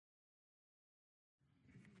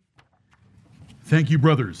Thank you,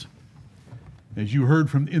 brothers. As you heard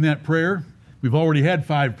from in that prayer, we've already had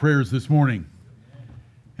 5 prayers this morning.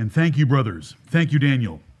 And thank you, brothers. Thank you,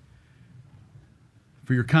 Daniel,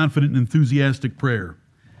 for your confident and enthusiastic prayer.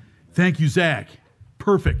 Thank you, Zach.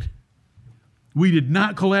 Perfect. We did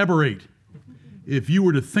not collaborate. If you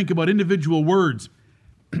were to think about individual words,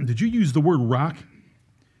 did you use the word rock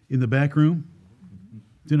in the back room?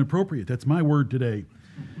 It's inappropriate. That's my word today.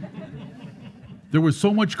 There was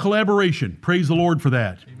so much collaboration. Praise the Lord for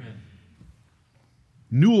that. Amen.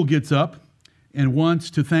 Newell gets up and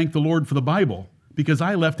wants to thank the Lord for the Bible because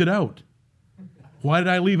I left it out. Why did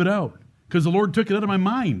I leave it out? Because the Lord took it out of my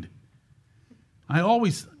mind. I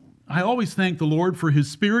always thank the Lord for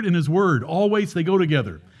His Spirit and His Word. Always they go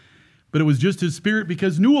together. But it was just His Spirit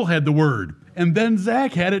because Newell had the Word. And then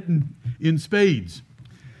Zach had it in spades.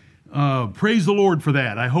 Praise the Lord for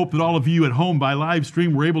that. I hope that all of you at home by live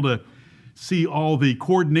stream were able to see all the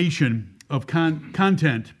coordination of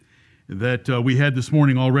content that we had this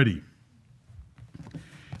morning already.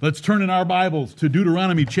 Let's turn in our Bibles to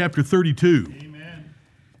Deuteronomy chapter 32. Amen.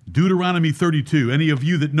 Deuteronomy 32. Any of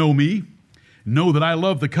you that know me know that I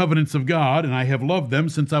love the covenants of God, and I have loved them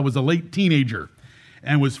since I was a late teenager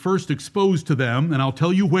and was first exposed to them, and I'll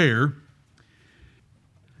tell you where.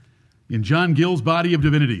 In John Gill's Body of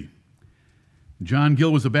Divinity. John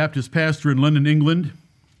Gill was a Baptist pastor in London, England.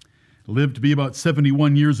 Lived to be about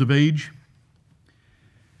 71 years of age.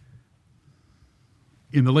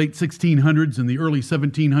 In the late 1600s and the early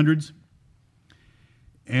 1700s.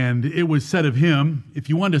 And it was said of him, if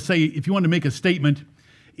you wanted to make a statement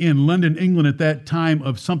in London, England at that time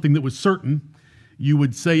of something that was certain, you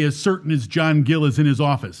would say as certain as John Gill is in his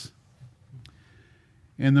office.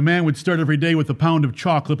 And the man would start every day with a pound of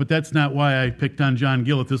chocolate, but that's not why I picked on John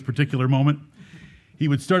Gill at this particular moment. He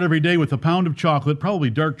would start every day with a pound of chocolate, probably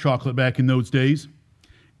dark chocolate back in those days.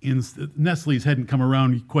 Nestle's hadn't come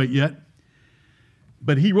around quite yet.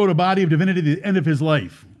 But he wrote a Body of Divinity at the end of his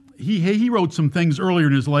life. He wrote some things earlier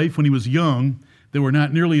in his life when he was young that were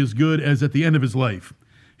not nearly as good as at the end of his life.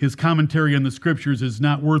 His commentary on the Scriptures is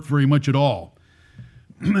not worth very much at all.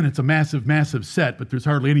 And it's a massive, massive set, but there's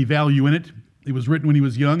hardly any value in it. It was written when he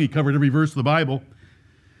was young. He covered every verse of the Bible.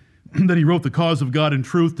 Then he wrote The Cause of God and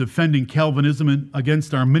Truth, defending Calvinism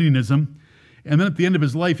against Arminianism. And then at the end of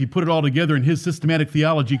his life, he put it all together in his systematic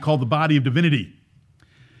theology called the Body of Divinity.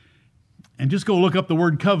 And just go look up the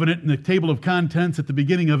word covenant in the table of contents at the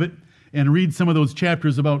beginning of it and read some of those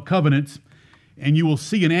chapters about covenants, and you will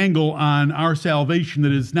see an angle on our salvation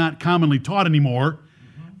that is not commonly taught anymore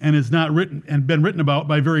and is not written and been written about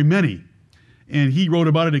by very many. And he wrote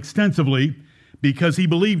about it extensively because he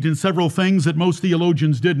believed in several things that most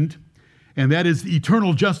theologians didn't, and that is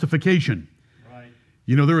eternal justification. Right.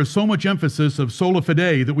 You know, there is so much emphasis of sola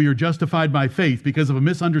fide, that we are justified by faith, because of a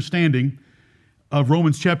misunderstanding of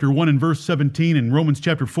Romans chapter 1 and verse 17 and Romans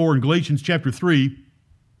chapter 4 and Galatians chapter 3,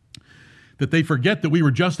 that they forget that we were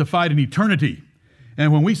justified in eternity.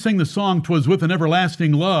 And when we sing the song, "'Twas with an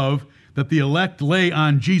everlasting love that the elect lay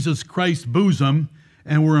on Jesus Christ's bosom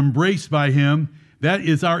and were embraced by Him," that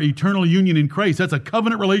is our eternal union in Christ. That's a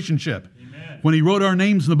covenant relationship. Amen. When He wrote our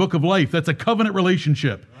names in the book of life, that's a covenant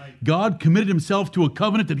relationship. Right. God committed Himself to a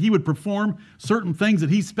covenant that He would perform certain things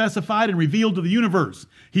that He specified and revealed to the universe.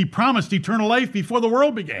 He promised eternal life before the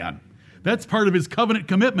world began. That's part of His covenant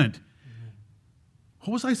commitment.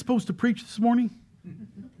 What was I supposed to preach this morning?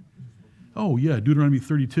 Oh, yeah, Deuteronomy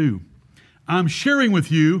 32. I'm sharing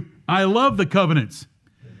with you, I love the covenants.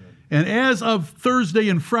 And as of Thursday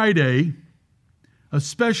and Friday,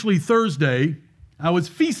 especially Thursday, I was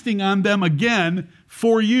feasting on them again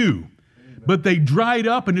for you. But they dried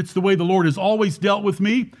up, and it's the way the Lord has always dealt with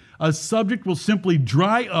me. A subject will simply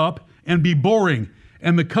dry up and be boring.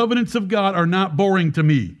 And the covenants of God are not boring to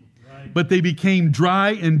me. Right. But they became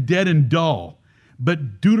dry and dead and dull.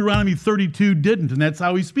 But Deuteronomy 32 didn't, and that's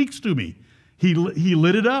how He speaks to me. He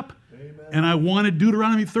lit it up, Amen. And I wanted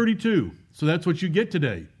Deuteronomy 32. So that's what you get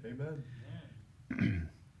today. Amen.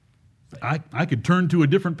 I could turn to a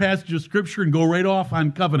different passage of Scripture and go right off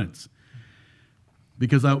on covenants.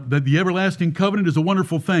 Because the everlasting covenant is a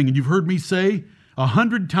wonderful thing. And you've heard me say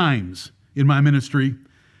 100 times in my ministry,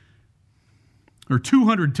 or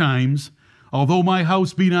 200 times, "Although my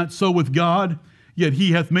house be not so with God, yet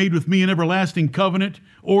He hath made with me an everlasting covenant,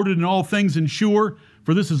 ordered in all things and sure.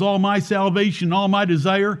 For this is all my salvation, all my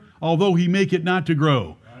desire, although He make it not to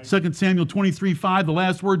grow." Right. 2 Samuel 23:5, the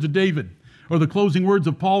last words of David, or the closing words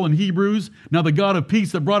of Paul in Hebrews. "Now the God of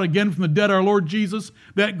peace that brought again from the dead our Lord Jesus,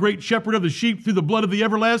 that great shepherd of the sheep through the blood of the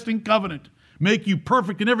everlasting covenant, make you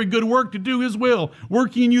perfect in every good work to do His will,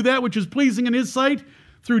 working in you that which is pleasing in His sight,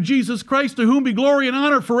 through Jesus Christ, to whom be glory and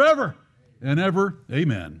honor forever." and ever.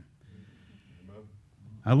 Amen.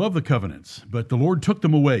 I love the covenants, but the Lord took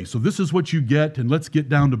them away. So this is what you get, and let's get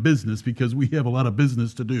down to business because we have a lot of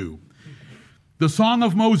business to do. The Song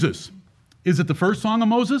of Moses. Is it the first song of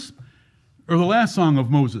Moses or the last song of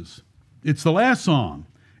Moses? It's the last song.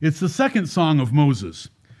 It's the second song of Moses.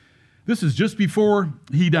 This is just before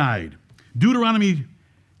he died. Deuteronomy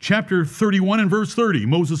chapter 31 and verse 30.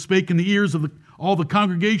 Moses spake in the ears of all the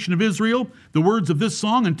congregation of Israel the words of this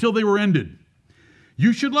song until they were ended.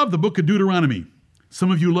 You should love the book of Deuteronomy. Some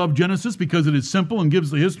of you love Genesis because it is simple and gives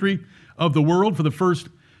the history of the world for the first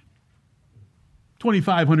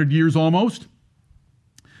 2,500 years almost.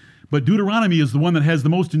 But Deuteronomy is the one that has the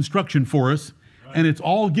most instruction for us, and it's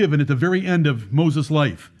all given at the very end of Moses'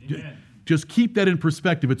 life. Amen. Just keep that in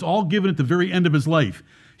perspective. It's all given at the very end of his life.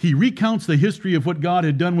 He recounts the history of what God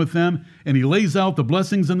had done with them, and he lays out the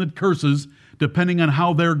blessings and the curses depending on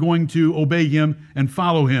how they're going to obey him and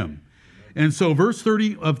follow him. And so verse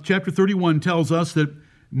 30 of chapter 31 tells us that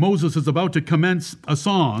Moses is about to commence a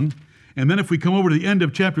song. And then if we come over to the end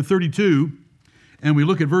of chapter 32 and we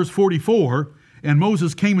look at verse 44, and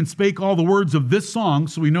Moses came and spake all the words of this song,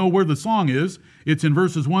 so we know where the song is. It's in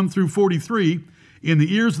verses 1 through 43. In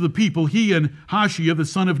the ears of the people, he and Hoshea, the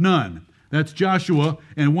son of Nun. That's Joshua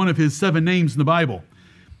and one of his 7 names in the Bible.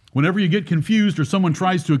 Whenever you get confused or someone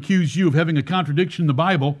tries to accuse you of having a contradiction in the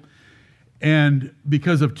Bible, and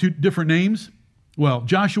because of 2 different names, well,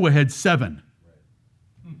 Joshua had 7.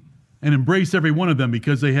 And embrace every one of them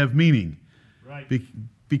because they have meaning. Right.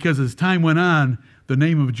 Because as time went on, the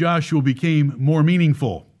name of Joshua became more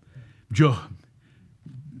meaningful.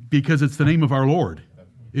 Because it's the name of our Lord.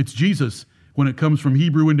 It's Jesus when it comes from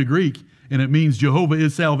Hebrew into Greek, and it means Jehovah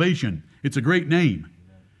is salvation. It's a great name.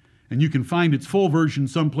 And you can find its full version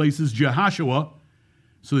some places, Jehoshua,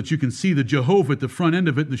 so that you can see the Jehovah at the front end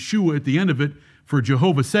of it, the Shua at the end of it, for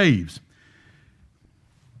Jehovah saves.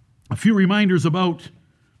 A few reminders about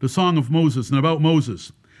the Song of Moses and about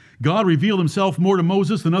Moses. God revealed himself more to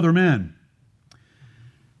Moses than other men.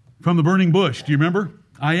 From the burning bush, do you remember?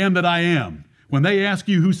 I am that I am. When they ask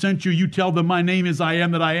you who sent you, you tell them my name is I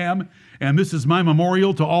am that I am, and this is my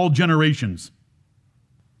memorial to all generations.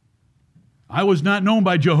 I was not known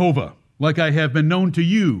by Jehovah like I have been known to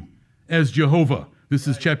you as Jehovah. This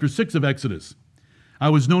is chapter 6 of Exodus. I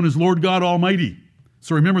was known as Lord God Almighty.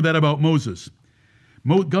 So remember that about Moses.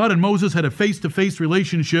 God and Moses had a face-to-face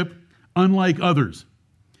relationship unlike others.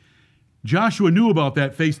 Joshua knew about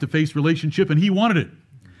that face-to-face relationship, and he wanted it.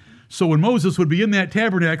 So when Moses would be in that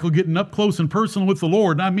tabernacle getting up close and personal with the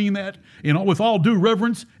Lord, and I mean that with all due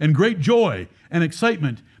reverence and great joy and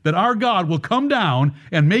excitement, that our God will come down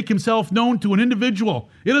and make himself known to an individual.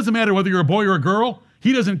 It doesn't matter whether you're a boy or a girl.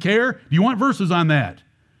 He doesn't care. Do you want verses on that?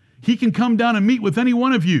 He can come down and meet with any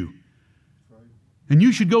one of you. And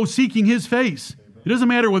you should go seeking his face. It doesn't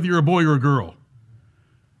matter whether you're a boy or a girl.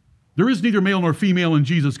 There is neither male nor female in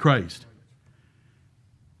Jesus Christ.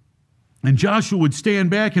 And Joshua would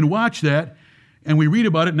stand back and watch that. And we read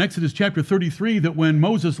about it in Exodus chapter 33 that when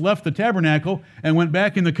Moses left the tabernacle and went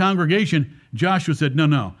back in the congregation, Joshua said,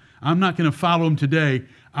 no, I'm not going to follow him today.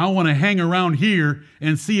 I want to hang around here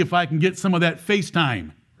and see if I can get some of that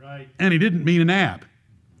FaceTime. Right. And he didn't mean an app.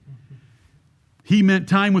 He meant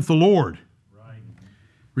time with the Lord. Right.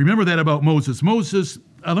 Remember that about Moses.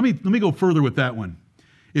 Let me go further with that one.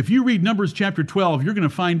 If you read Numbers chapter 12, you're going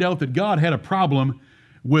to find out that God had a problem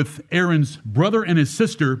with Aaron's brother and his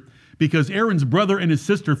sister because Aaron's brother and his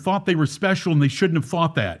sister thought they were special and they shouldn't have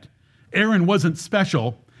thought that. Aaron wasn't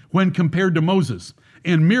special when compared to Moses.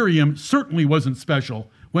 And Miriam certainly wasn't special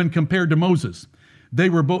when compared to Moses. They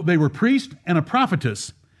were priest and a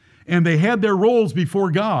prophetess, and they had their roles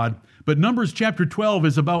before God. But Numbers chapter 12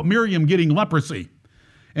 is about Miriam getting leprosy.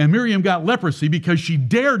 And Miriam got leprosy because she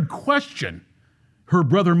dared question her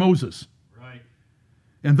brother Moses. Right.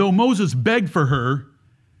 And though Moses begged for her,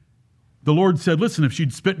 the Lord said, listen, if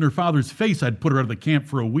she'd spit in her father's face, I'd put her out of the camp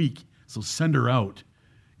for a week. So send her out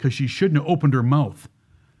because she shouldn't have opened her mouth.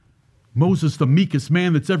 Moses, the meekest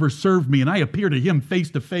man that's ever served me, and I appear to him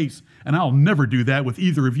face to face, and I'll never do that with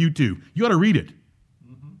either of you two. You ought to read it.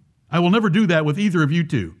 Mm-hmm. I will never do that with either of you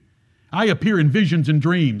two. I appear in visions and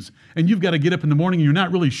dreams, and you've got to get up in the morning and you're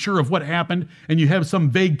not really sure of what happened, and you have some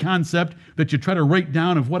vague concept that you try to write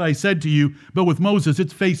down of what I said to you. But with Moses,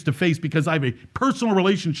 it's face to face because I have a personal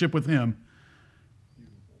relationship with him.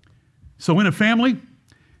 So in a family,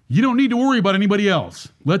 you don't need to worry about anybody else.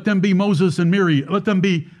 Let them be Moses and Miriam. Let them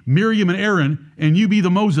be Miriam and Aaron, and you be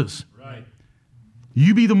the Moses. Right.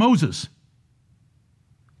 You be the Moses.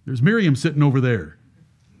 There's Miriam sitting over there.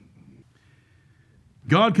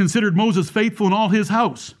 God considered Moses faithful in all his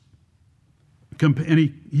house.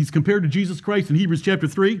 he's compared to Jesus Christ in Hebrews chapter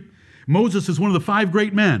 3. Moses is one of the 5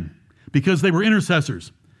 great men because they were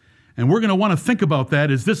intercessors. And we're going to want to think about that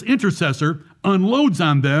as this intercessor unloads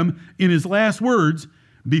on them in his last words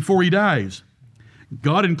before he dies.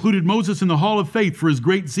 God included Moses in the hall of faith for his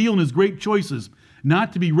great zeal and his great choices,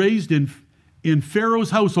 not to be raised in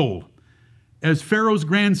Pharaoh's household as Pharaoh's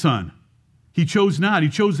grandson. He chose not. He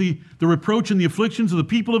chose the reproach and the afflictions of the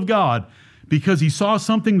people of God because he saw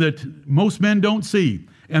something that most men don't see,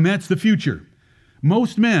 and that's the future.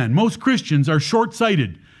 Most men, most Christians are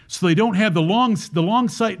short-sighted, so they don't have the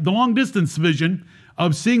long distance vision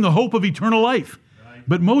of seeing the hope of eternal life. Right.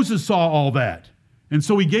 But Moses saw all that, and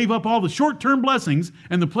so he gave up all the short-term blessings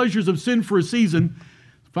and the pleasures of sin for a season.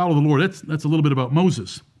 Follow the Lord. That's a little bit about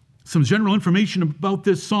Moses. Some general information about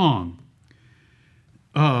this song.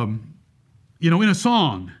 In a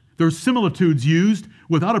song, there's similitudes used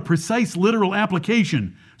without a precise literal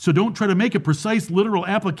application. So don't try to make a precise literal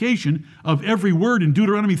application of every word in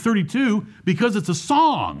Deuteronomy 32 because it's a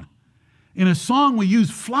song. In a song, we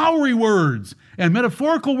use flowery words and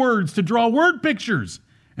metaphorical words to draw word pictures.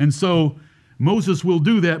 And so Moses will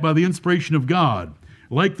do that by the inspiration of God.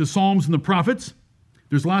 Like the Psalms and the prophets,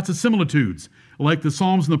 there's lots of similitudes. Like the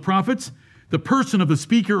Psalms and the prophets, the person of the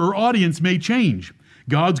speaker or audience may change.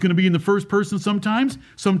 God's going to be in the first person sometimes.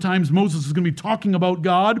 Sometimes Moses is going to be talking about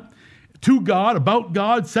God, to God, about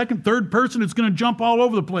God, second, third person. It's going to jump all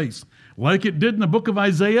over the place, like it did in the book of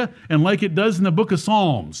Isaiah and like it does in the book of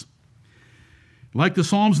Psalms. Like the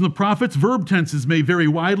Psalms and the prophets, verb tenses may vary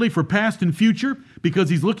widely for past and future because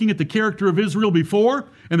he's looking at the character of Israel before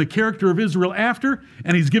and the character of Israel after,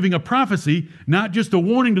 and he's giving a prophecy, not just a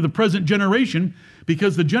warning to the present generation,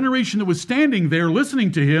 because the generation that was standing there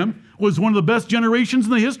listening to him was one of the best generations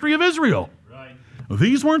in the history of Israel. Right.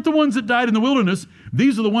 These weren't the ones that died in the wilderness.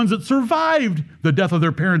 These are the ones that survived the death of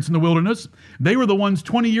their parents in the wilderness. They were the ones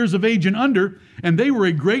 20 years of age and under, and they were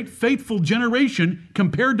a great faithful generation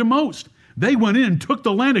compared to most. They went in and took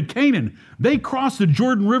the land of Canaan. They crossed the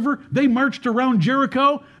Jordan River. They marched around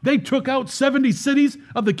Jericho. They took out 70 cities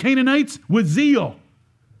of the Canaanites with zeal.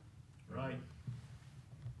 Right.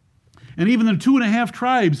 And even the 2.5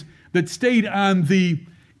 tribes that stayed on the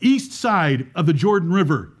east side of the Jordan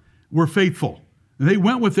River were faithful. They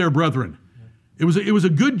went with their brethren. It was a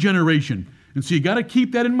good generation. And so you got to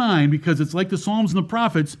keep that in mind because it's like the Psalms and the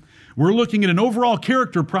prophets. We're looking at an overall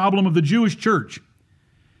character problem of the Jewish church.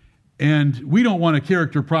 And we don't want a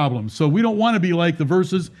character problem. So we don't want to be like the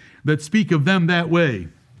verses that speak of them that way.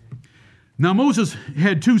 Now Moses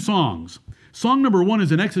had 2 songs. Song number 1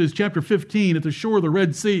 is in Exodus chapter 15 at the shore of the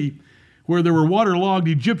Red Sea, where there were waterlogged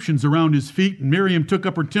Egyptians around his feet, and Miriam took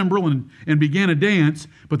up her timbrel and began a dance.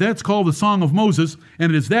 But that's called the Song of Moses,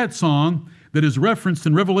 and it is that song that is referenced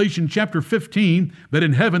in Revelation chapter 15, that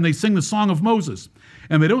in heaven they sing the Song of Moses.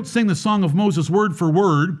 And they don't sing the Song of Moses word for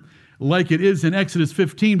word, like it is in Exodus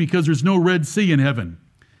 15 because there's no Red Sea in heaven.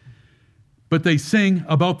 But they sing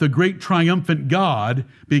about the great triumphant God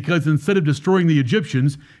because instead of destroying the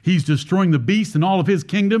Egyptians, he's destroying the beast and all of his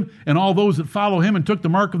kingdom and all those that follow him and took the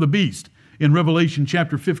mark of the beast in Revelation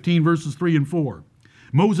chapter 15 verses 3 and 4.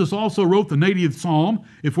 Moses also wrote the 90th Psalm,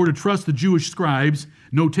 if we're to trust the Jewish scribes,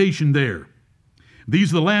 notation there.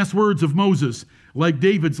 These are the last words of Moses, like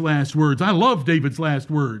David's last words. I love David's last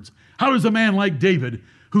words. How does a man like David,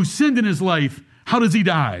 who sinned in his life, how does he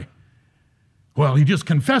die? Well, he just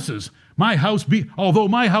confesses, although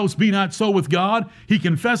my house be not so with God, he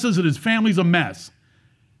confesses that his family's a mess.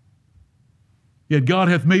 Yet God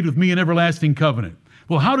hath made with me an everlasting covenant.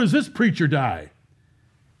 Well, how does this preacher die?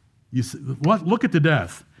 You see, look at the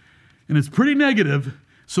death. And it's pretty negative,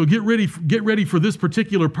 so get ready for this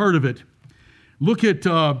particular part of it. Look at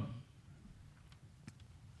 30.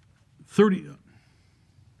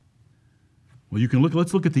 Well, you can look.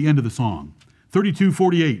 Let's look at the end of the song.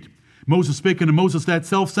 32:48. Moses spake unto Moses that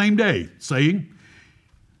self same day, saying,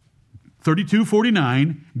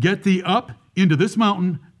 32:49, get thee up into this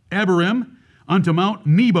mountain, Abarim, unto Mount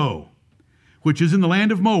Nebo, which is in the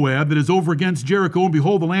land of Moab, that is over against Jericho, and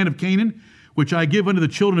behold the land of Canaan, which I give unto the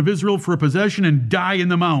children of Israel for a possession, and die in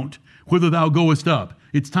the mount, whither thou goest up.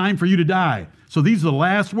 It's time for you to die. So these are the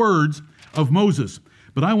last words of Moses.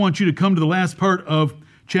 But I want you to come to the last part of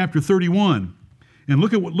chapter 31 and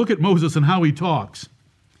look at Moses and how he talks.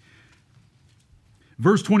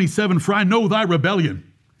 Verse 27, for I know thy rebellion.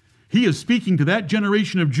 He is speaking to that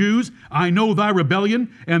generation of Jews. I know thy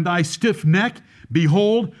rebellion and thy stiff neck.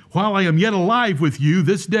 Behold, while I am yet alive with you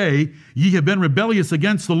this day, ye have been rebellious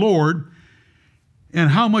against the Lord,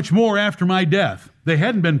 and how much more after my death? They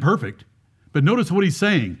hadn't been perfect. But notice what he's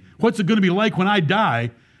saying. What's it going to be like when I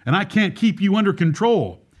die and I can't keep you under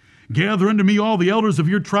control? Gather unto me all the elders of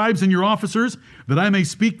your tribes and your officers, that I may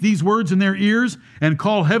speak these words in their ears and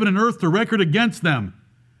call heaven and earth to record against them.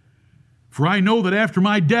 For I know that after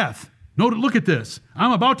my death, look at this,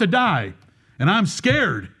 I'm about to die, and I'm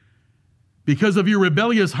scared because of your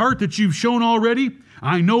rebellious heart that you've shown already.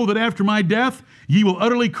 I know that after my death, ye will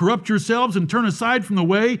utterly corrupt yourselves and turn aside from the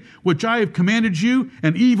way which I have commanded you,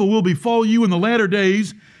 and evil will befall you in the latter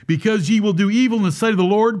days, because ye will do evil in the sight of the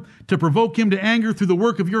Lord, to provoke him to anger through the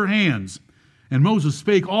work of your hands. And Moses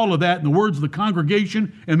spake all of that in the words of the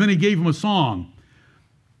congregation, and then he gave him a song.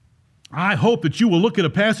 I hope that you will look at a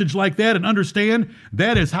passage like that and understand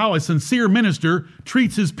that is how a sincere minister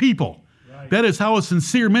treats his people. Right. That is how a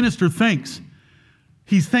sincere minister thinks.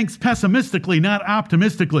 He thinks pessimistically, not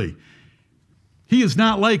optimistically. He is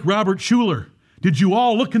not like Robert Schuller. Did you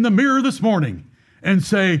all look in the mirror this morning and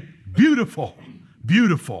say, beautiful,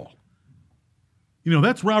 beautiful? You know,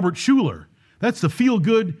 that's Robert Schuller. That's the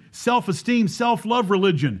feel-good, self-esteem, self-love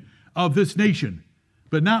religion of this nation,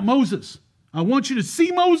 but not Moses. I want you to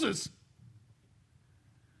see Moses,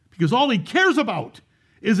 because all he cares about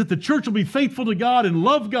is that the church will be faithful to God and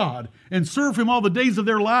love God and serve him all the days of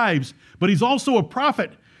their lives. But he's also a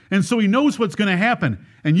prophet, and so he knows what's going to happen.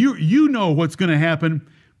 And you know what's going to happen,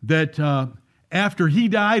 that after he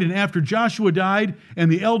died and after Joshua died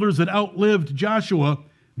and the elders that outlived Joshua,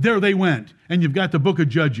 there they went. And you've got the book of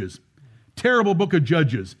Judges, terrible book of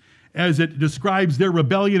Judges, as it describes their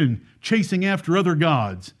rebellion and chasing after other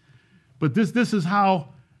gods. But this is how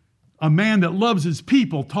a man that loves his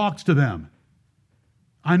people talks to them.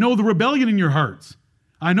 I know the rebellion in your hearts.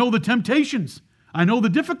 I know the temptations. I know the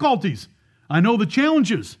difficulties. I know the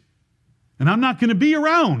challenges. And I'm not going to be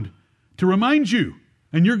around to remind you.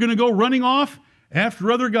 And you're going to go running off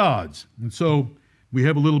after other gods. And so we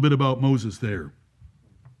have a little bit about Moses there.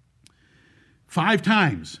 5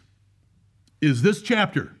 times is this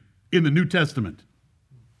chapter in the New Testament.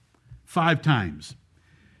 5 times.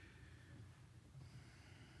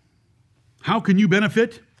 How can you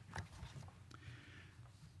benefit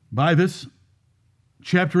by this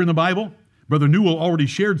chapter in the Bible? Brother Newell already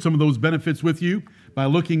shared some of those benefits with you by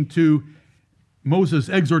looking to Moses'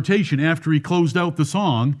 exhortation after he closed out the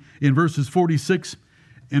song in verses 46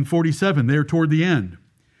 and 47, there toward the end.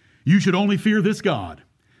 You should only fear this God.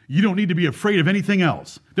 You don't need to be afraid of anything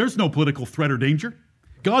else. There's no political threat or danger.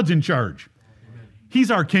 God's in charge. He's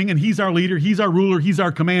our king and he's our leader. He's our ruler. He's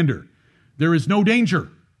our commander. There is no danger.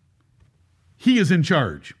 He is in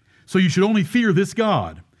charge. So you should only fear this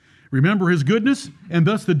God. Remember his goodness and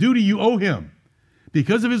thus the duty you owe him.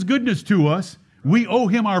 Because of his goodness to us, we owe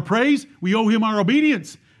him our praise. We owe him our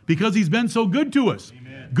obedience because he's been so good to us.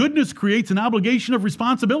 Amen. Goodness creates an obligation of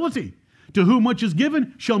responsibility. To whom much is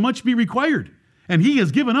given shall much be required. And he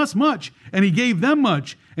has given us much, and he gave them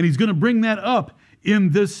much, and he's going to bring that up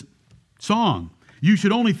in this song. You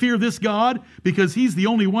should only fear this God because he's the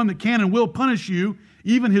only one that can and will punish you,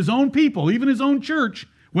 even his own people, even his own church,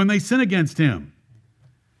 when they sin against him.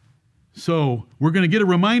 So we're going to get a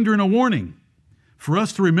reminder and a warning for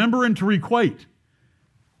us to remember and to requite.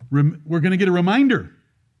 We're going to get a reminder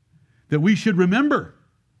that we should remember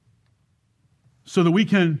so that we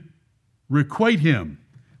can requite him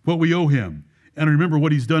what we owe him and remember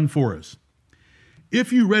what he's done for us.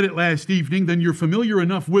 If you read it last evening, then you're familiar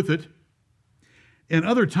enough with it. And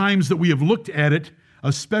other times that we have looked at it,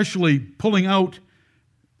 especially pulling out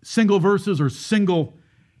single verses or single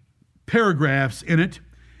paragraphs in it,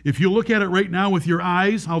 if you look at it right now with your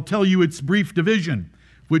eyes, I'll tell you its brief division,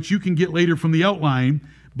 which you can get later from the outline.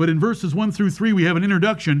 But in verses 1 through 3, we have an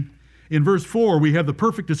introduction. In verse 4, we have the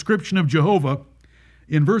perfect description of Jehovah.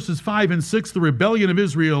 In verses 5 and 6, the rebellion of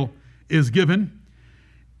Israel is given.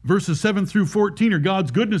 Verses 7 through 14 are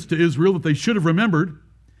God's goodness to Israel that they should have remembered.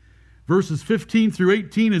 Verses 15 through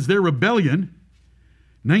 18 is their rebellion.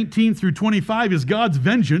 19 through 25 is God's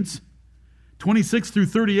vengeance. 26 through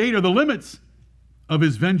 38 are the limits of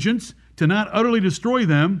his vengeance to not utterly destroy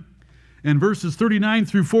them. And verses 39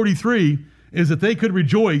 through 43 is that they could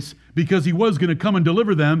rejoice because he was going to come and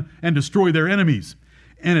deliver them and destroy their enemies.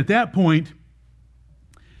 And at that point,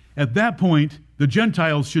 the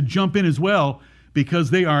Gentiles should jump in as well because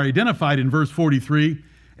they are identified in verse 43.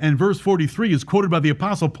 And verse 43 is quoted by the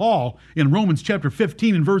Apostle Paul in Romans chapter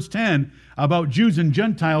 15 and verse 10 about Jews and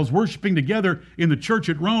Gentiles worshiping together in the church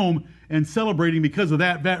at Rome and celebrating because of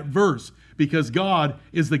that verse, because God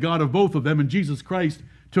is the God of both of them, and Jesus Christ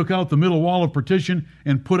took out the middle wall of partition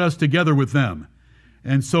and put us together with them.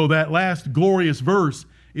 And so that last glorious verse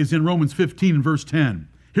is in Romans 15 and verse 10.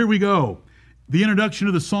 Here we go. The introduction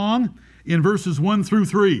of the song in verses 1 through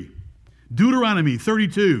 3. Deuteronomy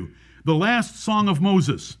 32, the last song of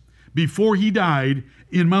Moses. before he died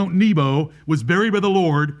in Mount Nebo, was buried by the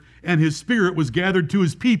Lord, and his spirit was gathered to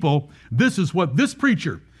his people. This is what this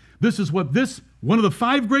preacher, one of the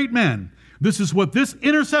 5 great men, this is what this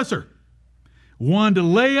intercessor wanted to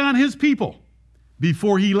lay on his people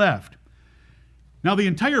before he left. Now, the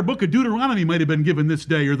entire book of Deuteronomy might have been given this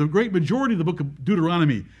day, or the great majority of the book of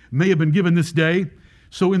Deuteronomy may have been given this day.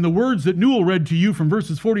 So in the words that Newell read to you from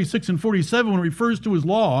verses 46 and 47, when it refers to his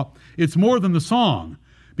law, it's more than the song,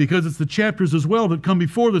 because it's the chapters as well that come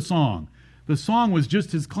before the song. The song was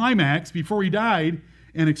just his climax before he died,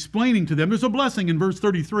 and explaining to them. There's a blessing in verse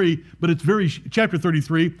 33, chapter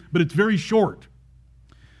 33, but it's very short.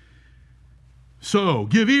 So,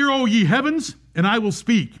 give ear, O ye heavens, and I will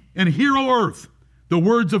speak, and hear, O earth, the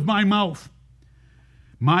words of my mouth.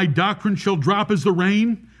 My doctrine shall drop as the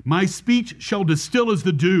rain, my speech shall distill as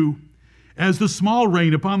the dew, as the small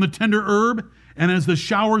rain upon the tender herb, and as the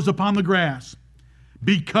showers upon the grass.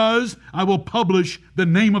 Because I will publish the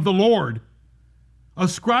name of the Lord.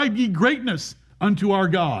 Ascribe ye greatness unto our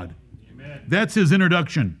God. Amen. That's his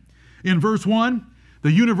introduction. In verse 1,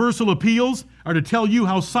 the universal appeals are to tell you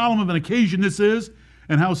how solemn of an occasion this is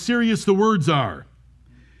and how serious the words are.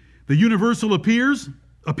 The universal appeals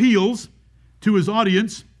to his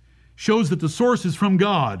audience shows that the source is from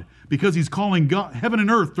God, because he's calling God, heaven and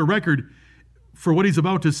earth to record for what he's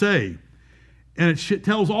about to say. And it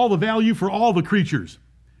tells all the value for all the creatures.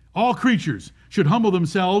 All creatures should humble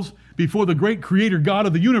themselves before the great creator God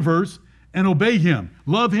of the universe and obey him,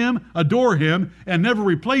 love him, adore him, and never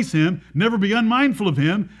replace him, never be unmindful of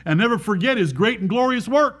him, and never forget his great and glorious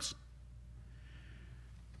works.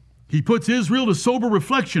 He puts Israel to sober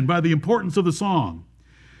reflection by the importance of the song.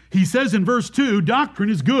 He says in verse 2, doctrine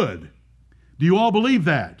is good. Do you all believe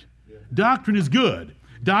that? Yeah. Doctrine is good.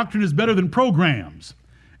 Doctrine is better than programs,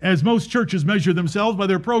 as most churches measure themselves by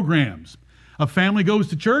their programs. A family goes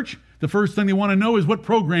to church, the first thing they want to know is, what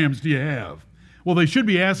programs do you have? Well, they should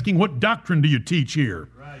be asking, what doctrine do you teach here?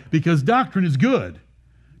 Right. Because doctrine is good.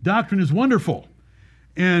 Doctrine is wonderful.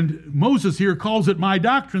 And Moses here calls it my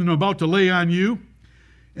doctrine I'm about to lay on you.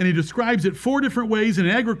 And he describes it 4 different ways in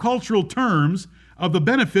agricultural terms of the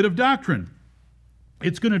benefit of doctrine.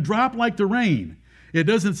 It's going to drop like the rain. It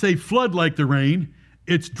doesn't say flood like the rain.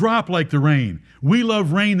 It's drop like the rain. We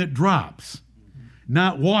love rain that drops,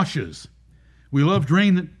 not washes. We love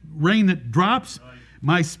rain that drops.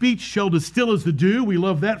 My speech shall distill as the dew. We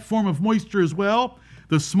love that form of moisture as well.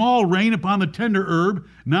 The small rain upon the tender herb,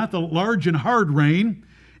 not the large and hard rain.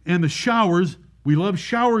 And the showers, we love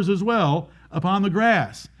showers as well, upon the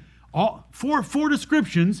grass. All four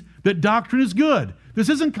descriptions that doctrine is good. This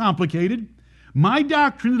isn't complicated. My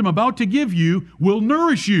doctrine that I'm about to give you will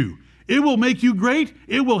nourish you. It will make you great.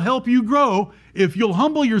 It will help you grow if you'll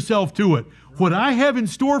humble yourself to it. What I have in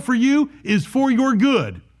store for you is for your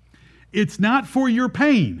good. It's not for your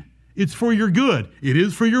pain. It's for your good. It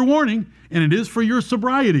is for your warning, and it is for your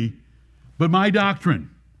sobriety. But my doctrine.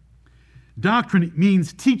 Doctrine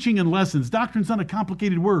means teaching and lessons. Doctrine's not a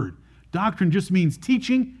complicated word. Doctrine just means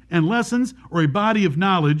teaching and lessons, or a body of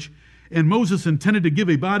knowledge. And Moses intended to give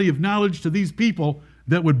a body of knowledge to these people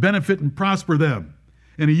that would benefit and prosper them.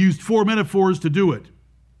 And he used 4 metaphors to do it.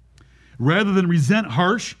 Rather than resent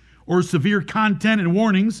harsh or severe content and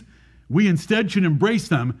warnings, we instead should embrace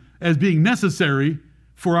them as being necessary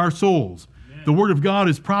for our souls. Amen. The Word of God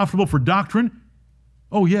is profitable for doctrine.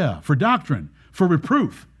 Oh yeah, for doctrine, for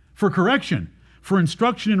reproof, for correction, for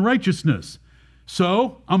instruction in righteousness.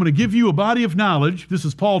 So, I'm going to give you a body of knowledge. This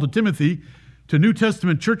is Paul to Timothy. To New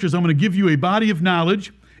Testament churches, I'm going to give you a body of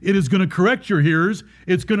knowledge. It is going to correct your hearers.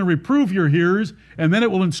 It's going to reprove your hearers. And then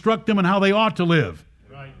it will instruct them on how they ought to live.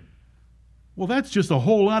 Right. Well, that's just a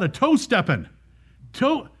whole lot of toe-stepping.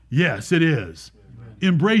 Yes, it is. Amen.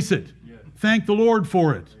 Embrace it. Yes. Thank the Lord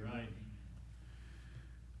for it. Right.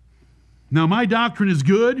 Now, my doctrine is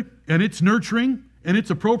good, and it's nurturing, and it's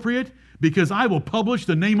appropriate, because I will publish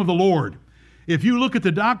the name of the Lord. If you look at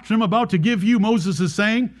the doctrine I'm about to give you, Moses is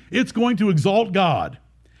saying, it's going to exalt God.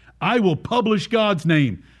 I will publish God's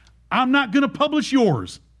name. I'm not going to publish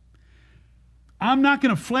yours. I'm not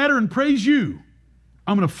going to flatter and praise you.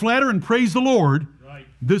 I'm going to flatter and praise the Lord. Right.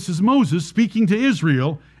 This is Moses speaking to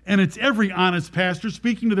Israel, and it's every honest pastor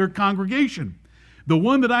speaking to their congregation. The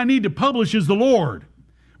one that I need to publish is the Lord.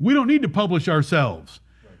 We don't need to publish ourselves.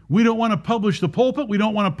 We don't want to publish the pulpit. We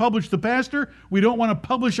don't want to publish the pastor. We don't want to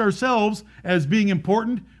publish ourselves as being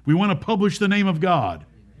important. We want to publish the name of God.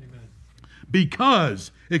 Amen.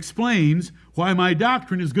 Because explains why my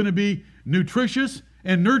doctrine is going to be nutritious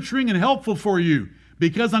and nurturing and helpful for you.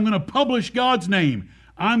 Because I'm going to publish God's name.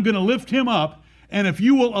 I'm going to lift him up. And if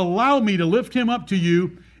you will allow me to lift him up to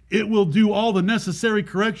you, It will do all the necessary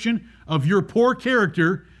correction of your poor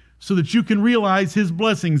character so that you can realize his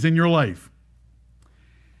blessings in your life.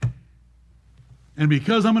 And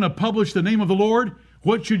because I'm going to publish the name of the Lord,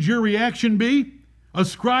 what should your reaction be?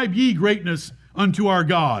 Ascribe ye greatness unto our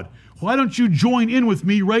God. Why don't you join in with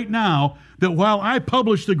me right now that while I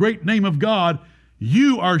publish the great name of God,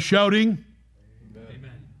 you are shouting,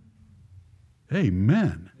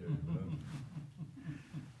 Amen. Amen.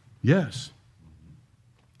 Yes.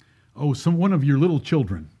 Oh, one of your little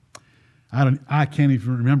children. I can't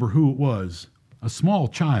even remember who it was. A small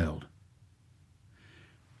child.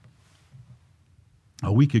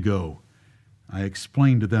 A week ago, I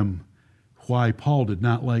explained to them why Paul did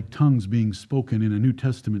not like tongues being spoken in a New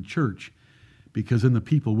Testament church, because then the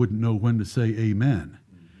people wouldn't know when to say amen.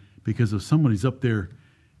 Because if somebody's up there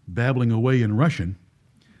babbling away in Russian,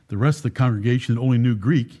 the rest of the congregation that only knew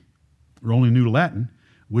Greek or only knew Latin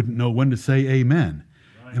wouldn't know when to say amen.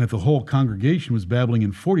 Right. And if the whole congregation was babbling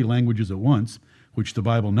in 40 languages at once, which the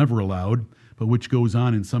Bible never allowed, but which goes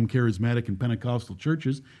on in some charismatic and Pentecostal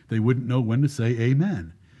churches, they wouldn't know when to say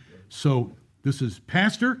amen. So this is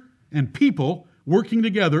pastor and people working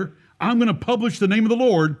together. I'm going to publish the name of the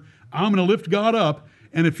Lord. I'm going to lift God up.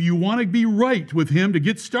 And if you want to be right with him to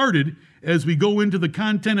get started as we go into the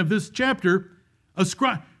content of this chapter,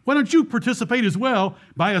 why don't you participate as well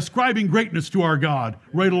by ascribing greatness to our God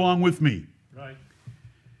right along with me? Right.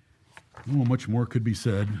 Oh, much more could be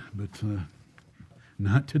said, but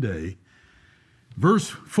not today. Verse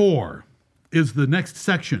 4 is the next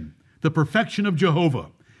section, the perfection of Jehovah.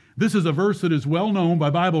 This is a verse that is well known by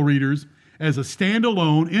Bible readers as a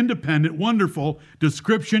standalone, independent, wonderful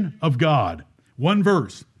description of God. One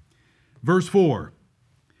verse. Verse 4.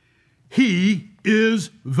 He is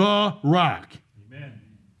the rock. Amen.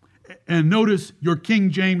 And notice your King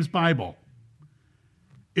James Bible.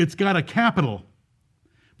 It's got a capital.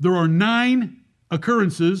 There are 9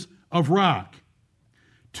 occurrences of rock.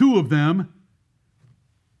 2 of them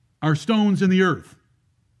are stones in the earth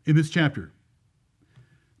in this chapter.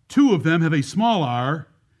 2 of them have a small r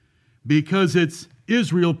because it's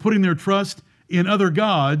Israel putting their trust in other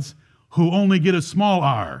gods who only get a small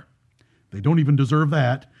r. They don't even deserve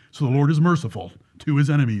that, so the Lord is merciful to his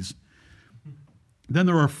enemies. Then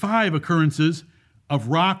there are 5 occurrences of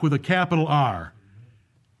rock with a capital R.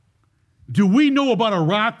 Do we know about a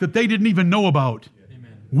rock that they didn't even know about?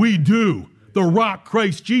 Amen. We do. The rock,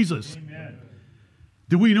 Christ Jesus. Amen.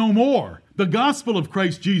 Do we know more? The gospel of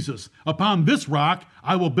Christ Jesus. Upon this rock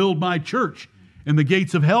I will build my church, and the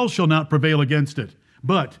gates of hell shall not prevail against it.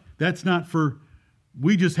 But that's not for,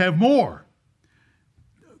 we just have more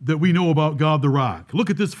that we know about God the rock. Look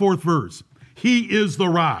at this 4th verse. He is the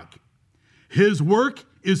rock. His work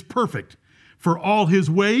is perfect, for all his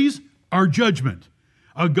ways are judgment.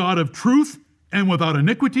 A God of truth and without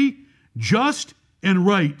iniquity, just and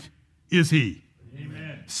right is he.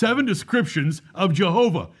 Amen. 7 descriptions of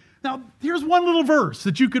Jehovah. Now, here's one little verse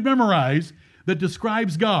that you could memorize that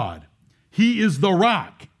describes God. He is the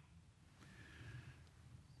rock.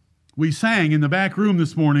 We sang in the back room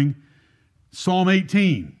this morning Psalm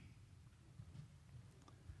 18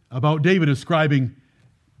 about David describing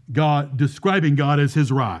God as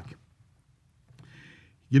his rock.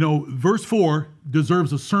 You know, verse 4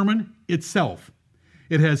 deserves a sermon itself.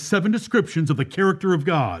 It has 7 descriptions of the character of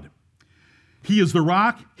God. He is the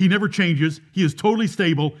rock. He never changes. He is totally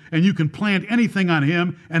stable, and you can plant anything on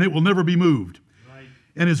him, and it will never be moved. Right.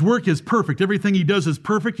 And his work is perfect. Everything he does is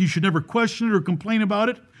perfect. You should never question it or complain about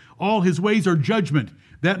it. All his ways are judgment.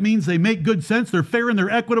 That means they make good sense, they're fair, and they're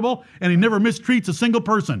equitable, and he never mistreats a single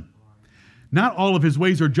person. Not all of his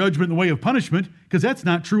ways are judgment in the way of punishment, because that's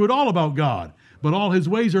not true at all about God. But all his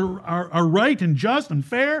ways are right and just and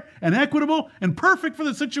fair and equitable and perfect for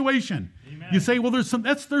the situation. Amen. You say, well, there's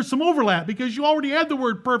some overlap because you already had the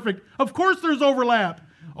word perfect. Of course there's overlap.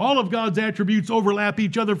 All of God's attributes overlap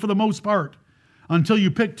each other for the most part until you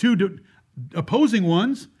pick 2 opposing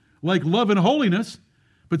ones like love and holiness.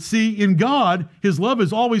 But see, in God, his love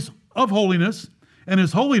is always of holiness, and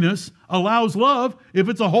his holiness allows love if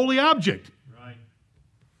it's a holy object.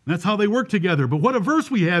 That's how they work together. But what a verse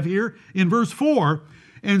we have here in verse 4.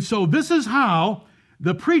 And so this is how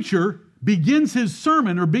the preacher begins his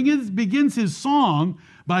sermon or begins his song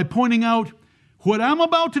by pointing out what I'm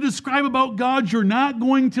about to describe about God you're not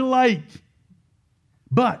going to like.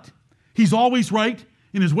 But he's always right,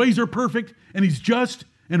 and his ways are perfect, and he's just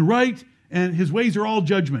and right, and his ways are all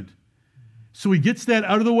judgment. So he gets that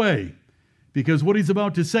out of the way, because what he's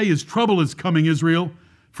about to say is trouble is coming, Israel,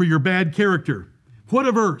 for your bad character. What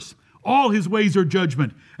a verse. All his ways are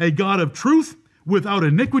judgment. A God of truth without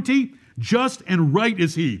iniquity, just and right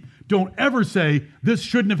is he. Don't ever say, this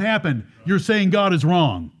shouldn't have happened. You're saying God is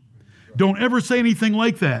wrong. Don't ever say anything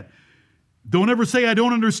like that. Don't ever say, I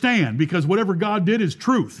don't understand, because whatever God did is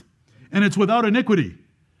truth, and it's without iniquity.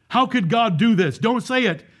 How could God do this? Don't say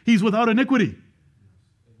it. He's without iniquity.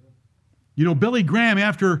 You know, Billy Graham,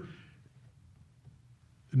 after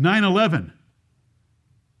 9/11,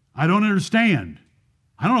 I don't understand.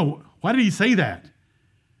 I don't know. Why did he say that?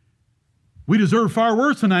 We deserve far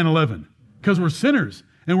worse than 9/11 because we're sinners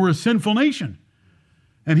and we're a sinful nation.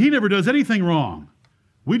 And he never does anything wrong.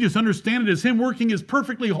 We just understand it as him working his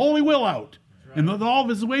perfectly holy will out. Right. And all of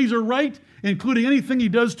his ways are right, including anything he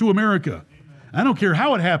does to America. Amen. I don't care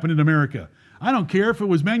how it happened in America. I don't care if it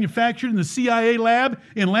was manufactured in the CIA lab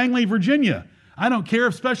in Langley, Virginia. I don't care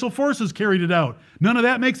if Special Forces carried it out. None of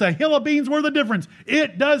that makes a hill of beans worth of difference.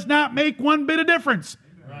 It does not make one bit of difference.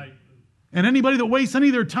 Right. And anybody that wastes any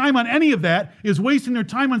of their time on any of that is wasting their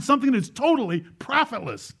time on something that's totally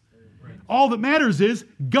profitless. Right. All that matters is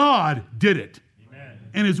God did it. Amen.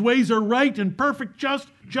 And his ways are right and perfect, just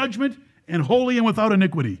judgment, and holy and without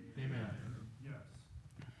iniquity. Amen. Yes.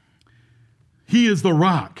 He is the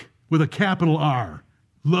rock with a capital R.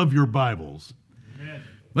 Love your Bibles. Amen.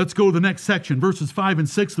 Let's go to the next section, verses 5 and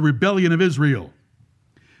 6, the rebellion of Israel.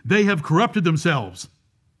 They have corrupted themselves.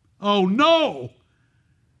 Oh, no!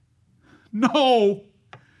 No!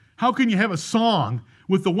 How can you have a song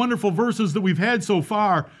with the wonderful verses that we've had so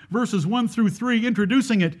far, verses 1 through 3,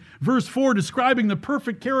 introducing it, verse 4, describing the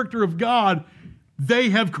perfect character of God?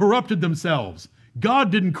 They have corrupted themselves. God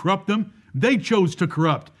didn't corrupt them. They chose to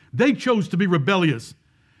corrupt. They chose to be rebellious.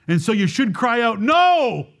 And so you should cry out,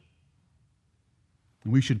 no!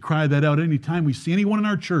 And we should cry that out any time we see anyone in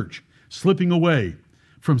our church slipping away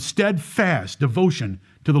from steadfast devotion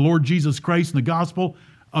to the Lord Jesus Christ and the gospel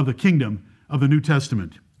of the kingdom of the New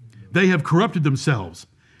Testament. They have corrupted themselves.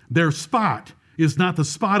 Their spot is not the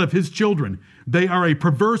spot of his children. They are a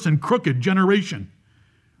perverse and crooked generation.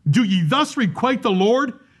 Do ye thus requite the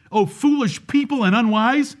Lord, O foolish people and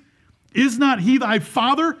unwise? Is not he thy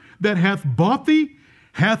father that hath bought thee?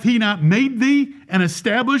 Hath he not made thee and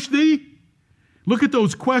established thee? Look at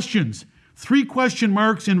those questions. 3 question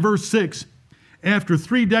marks in verse 6 after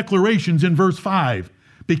 3 declarations in verse 5,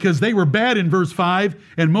 because they were bad in verse 5,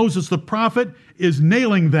 and Moses the prophet is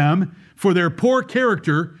nailing them for their poor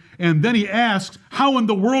character, and then he asks, how in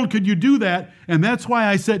the world could you do that? And that's why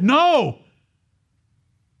I said, no,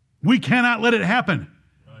 we cannot let it happen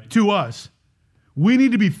to us. We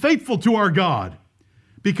need to be faithful to our God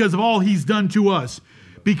because of all he's done to us.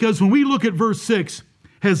 Because when we look at verse 6,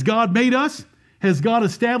 has God made us? Has God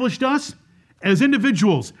established us? As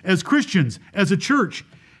individuals, as Christians, as a church,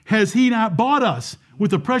 has he not bought us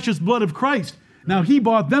with the precious blood of Christ? Now, he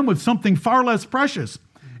bought them with something far less precious,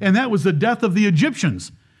 and that was the death of the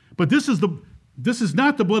Egyptians. But this is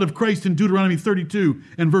not the blood of Christ in Deuteronomy 32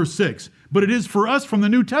 and verse 6, but it is for us from the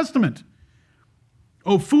New Testament.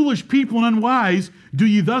 O foolish people and unwise, do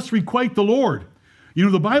ye thus requite the Lord? You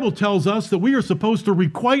know, the Bible tells us that we are supposed to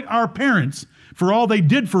requite our parents for all they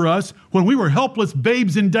did for us when we were helpless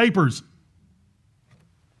babes in diapers.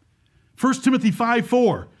 1 Timothy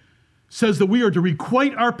 5:4 says that we are to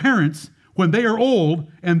requite our parents when they are old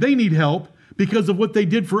and they need help because of what they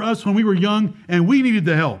did for us when we were young and we needed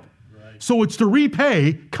the help. Right. So it's to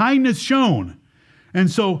repay kindness shown. And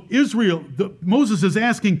so Moses is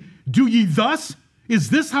asking, do ye thus? Is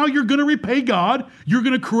this how you're going to repay God? You're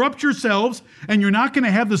going to corrupt yourselves, and you're not going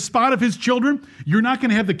to have the spot of his children. You're not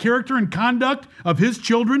going to have the character and conduct of his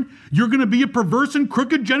children. You're going to be a perverse and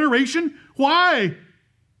crooked generation. Why?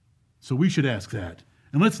 So we should ask that.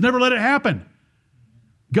 And let's never let it happen.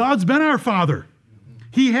 God's been our Father.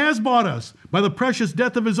 He has bought us by the precious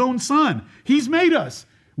death of his own Son. He's made us.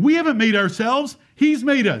 We haven't made ourselves. He's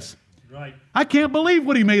made us. Right. I can't believe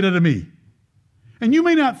what he made out of me. And you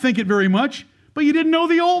may not think it very much, but you didn't know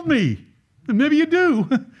the old me. And maybe you do.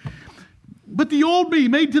 But the old me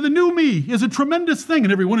made to the new me is a tremendous thing.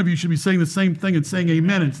 And every one of you should be saying the same thing and saying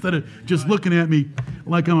amen instead of just looking at me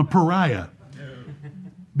like I'm a pariah.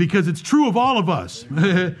 Because it's true of all of us.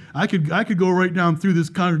 I could go right down through this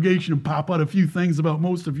congregation and pop out a few things about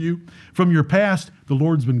most of you. From your past, the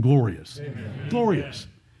Lord's been glorious. Amen. Glorious.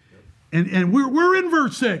 And we're in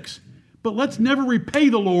verse 6. But let's never repay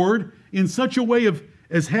the Lord in such a way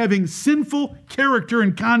as having sinful character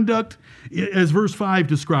and conduct, as verse 5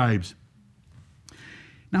 describes.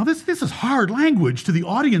 Now, this is hard language to the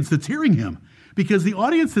audience that's hearing him, because the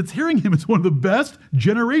audience that's hearing him is one of the best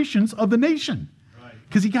generations of the nation,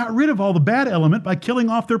 because he got rid of all the bad element by killing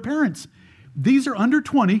off their parents. These are under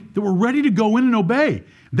 20 that were ready to go in and obey.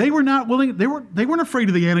 They were not willing. They weren't afraid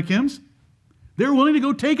of the Anakims. They were willing to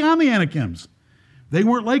go take on the Anakims. They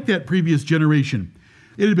weren't like that previous generation.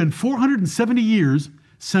 It had been 470 years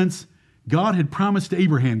since God had promised to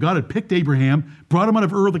Abraham. God had picked Abraham, brought him out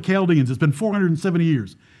of Ur of the Chaldeans. It's been 470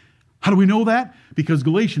 years. How do we know that? Because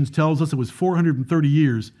Galatians tells us it was 430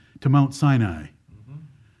 years to Mount Sinai.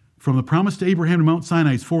 From the promise to Abraham to Mount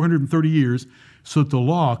Sinai is 430 years, so that the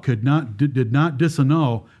law did not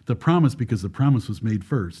disannul the promise because the promise was made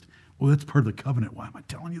first. Well, that's part of the covenant. Why am I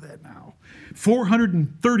telling you that now?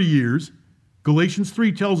 430 years. Galatians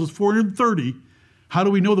 3 tells us 430. How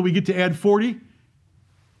do we know that we get to add 40?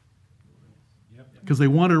 Because they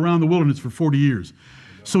wandered around the wilderness for 40 years.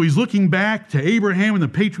 So he's looking back to Abraham and the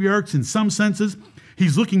patriarchs in some senses.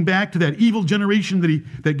 He's looking back to that evil generation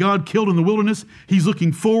that God killed in the wilderness. He's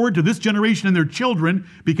looking forward to this generation and their children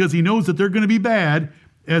because he knows that they're going to be bad.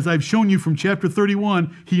 As I've shown you from chapter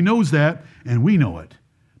 31, he knows that, and we know it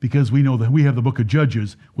because we know that we have the book of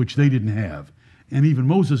Judges, which they didn't have. And even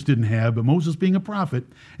Moses didn't have, but Moses being a prophet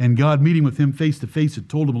and God meeting with him face to face, it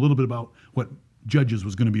told him a little bit about what Judges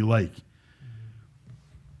was going to be like.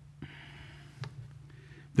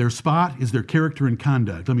 Their spot is their character and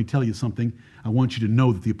conduct. Let me tell you something. I want you to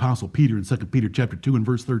know that the Apostle Peter in 2 Peter chapter 2 and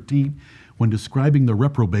verse 13, when describing the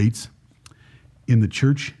reprobates in the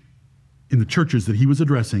churches that he was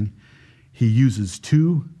addressing, he uses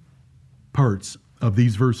two parts of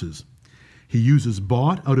these verses. He uses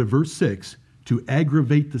bought out of verse 6 to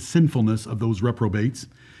aggravate the sinfulness of those reprobates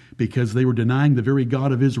because they were denying the very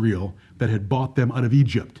God of Israel that had bought them out of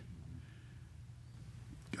Egypt.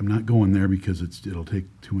 I'm not going there because it'll take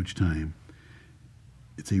too much time.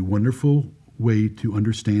 It's a wonderful way to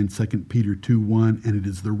understand 2 Peter 2:1, and it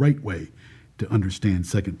is the right way to understand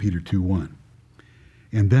 2 Peter 2:1.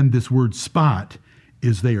 And then this word spot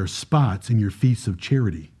is they are spots in your feasts of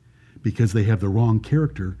charity because they have the wrong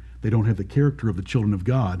character. They don't have the character of the children of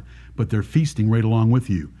God, but they're feasting right along with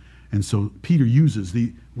you. And so Peter uses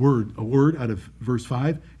a word out of verse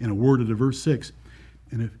 5 and a word out of verse 6.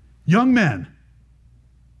 And if young men,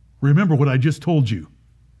 remember what I just told you.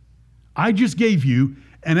 I just gave you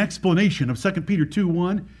an explanation of 2 Peter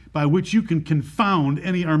 2:1 by which you can confound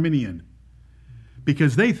any Arminian.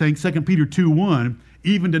 Because they think 2 Peter 2:1,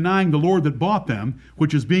 even denying the Lord that bought them,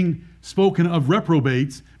 which is being spoken of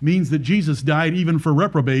reprobates, means that Jesus died even for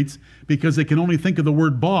reprobates because they can only think of the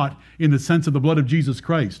word bought in the sense of the blood of Jesus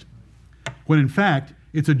Christ. When in fact,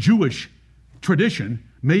 it's a Jewish tradition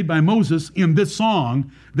made by Moses in this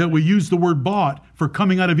song that we use the word bought for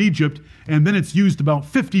coming out of Egypt, and then it's used about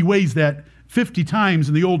 50 times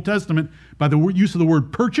in the Old Testament by the use of the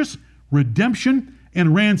word purchase, redemption,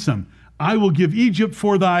 and ransom. I will give Egypt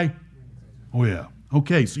for thy... Oh yeah.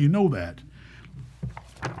 Okay, so you know that.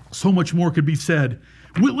 So much more could be said.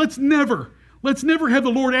 Let's never have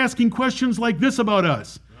the Lord asking questions like this about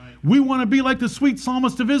us. Right. We want to be like the sweet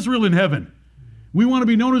psalmist of Israel in heaven. We want to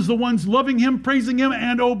be known as the ones loving him, praising him,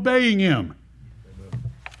 and obeying him.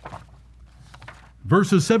 Amen.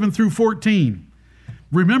 Verses 7 through 14.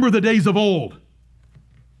 Remember the days of old.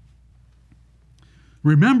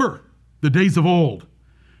 Remember the days of old.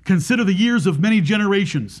 Consider the years of many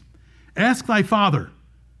generations. Ask thy father,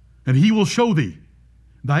 and he will show thee.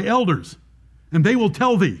 Thy elders, and they will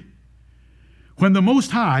tell thee. When the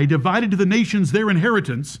Most High divided to the nations their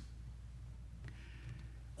inheritance,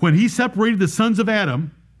 when he separated the sons of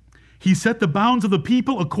Adam, he set the bounds of the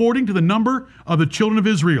people according to the number of the children of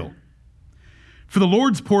Israel. For the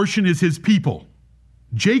Lord's portion is his people.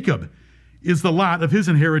 Jacob is the lot of his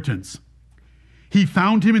inheritance. He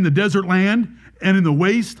found him in the desert land and in the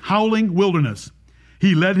waste, howling wilderness.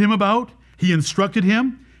 He led him about. He instructed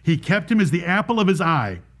him. He kept him as the apple of his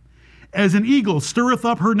eye. As an eagle stirreth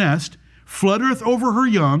up her nest, fluttereth over her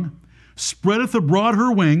young, spreadeth abroad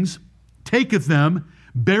her wings, taketh them,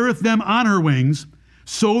 beareth them on her wings,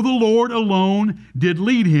 so the Lord alone did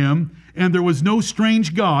lead him, and there was no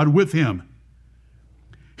strange God with him.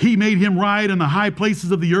 He made him ride in the high places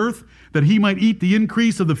of the earth, that he might eat the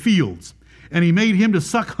increase of the fields. And he made him to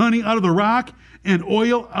suck honey out of the rock, and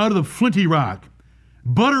oil out of the flinty rock,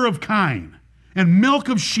 butter of kine, and milk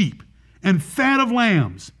of sheep, and fat of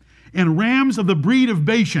lambs, and rams of the breed of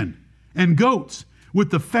Bashan, and goats, with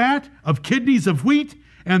the fat of kidneys of wheat,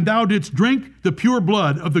 and thou didst drink the pure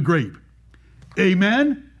blood of the grape.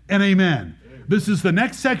 Amen and amen. This is the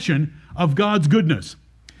next section of God's goodness.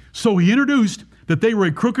 So he introduced that they were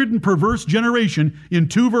a crooked and perverse generation in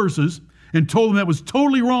 2 verses and told them that was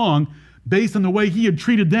totally wrong based on the way he had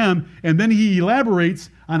treated them. And then he elaborates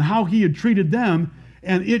on how he had treated them,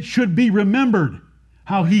 and it should be remembered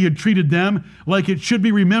how he had treated them, like it should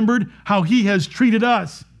be remembered how he has treated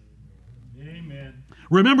us. Amen.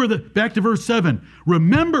 Remember back to verse 7.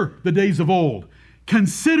 Remember the days of old.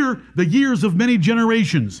 Consider the years of many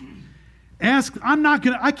generations.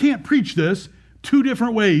 I can't preach this two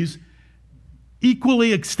different ways,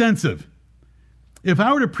 equally extensive. If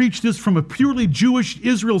I were to preach this from a purely Jewish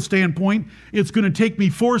Israel standpoint, it's going to take me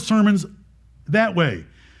 4 sermons that way.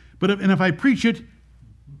 If I preach it,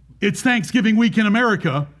 it's Thanksgiving week in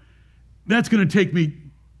America, that's going to take me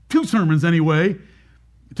 2 sermons anyway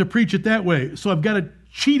to preach it that way. So I've got to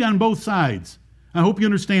cheat on both sides. I hope you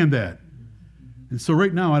understand that. And so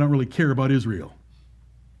right now, I don't really care about Israel.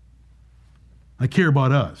 I care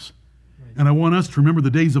about us. And I want us to remember the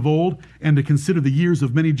days of old and to consider the years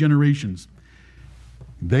of many generations.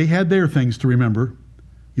 They had their things to remember.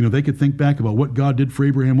 They could think back about what God did for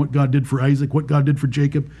Abraham, what God did for Isaac, what God did for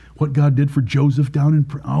Jacob, what God did for Joseph down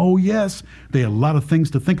in... Oh, yes. They had a lot of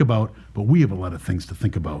things to think about, but we have a lot of things to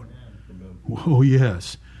think about. Oh,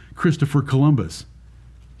 yes. Christopher Columbus.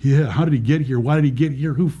 Yeah, how did he get here? Why did he get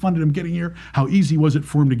here? Who funded him getting here? How easy was it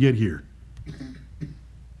for him to get here?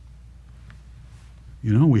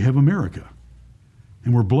 We have America,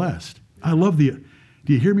 and we're blessed. I love do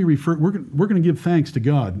you hear me refer? We're going to give thanks to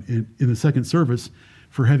God in the second service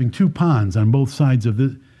for having 2 ponds on both sides of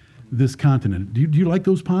this continent. Do you like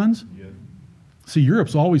those ponds? Yeah. See,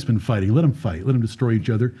 Europe's always been fighting. Let them fight. Let them destroy each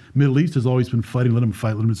other. Middle East has always been fighting. Let them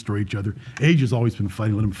fight. Let them destroy each other. Asia's always been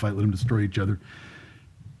fighting. Let them fight. Let them destroy each other.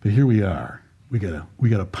 But here we are. We got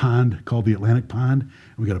a pond called the Atlantic Pond,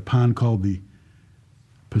 and we got a pond called the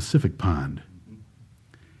Pacific Pond.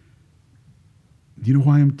 Do you know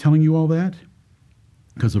why I'm telling you all that?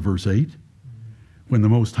 Because of verse 8. When the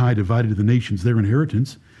Most High divided to the nations their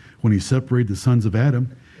inheritance, when he separated the sons of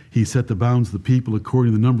Adam, he set the bounds of the people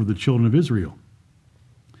according to the number of the children of Israel.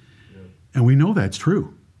 Yeah. And we know that's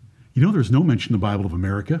true. There's no mention in the Bible of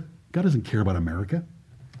America. God doesn't care about America.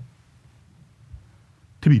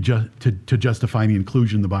 To justify any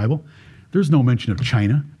inclusion in the Bible. There's no mention of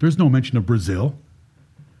China. There's no mention of Brazil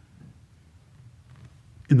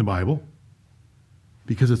in the Bible,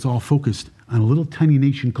 because it's all focused on a little tiny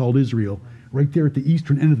nation called Israel, right there at the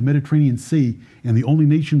eastern end of the Mediterranean Sea, and the only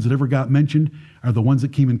nations that ever got mentioned are the ones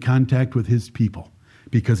that came in contact with his people.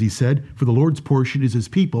 Because he said, for the Lord's portion is his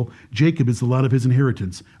people, Jacob is the lot of his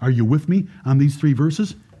inheritance. Are you with me on these 3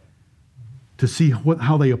 verses? To see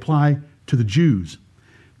how they apply to the Jews.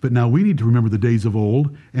 But now we need to remember the days of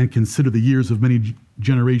old and consider the years of many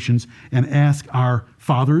generations and ask our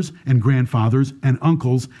fathers and grandfathers and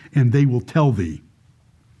uncles, and they will tell thee.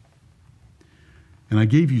 And I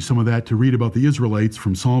gave you some of that to read about the Israelites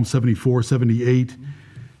from Psalm 74, 78,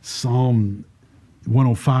 Psalm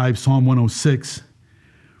 105, Psalm 106.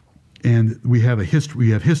 And we have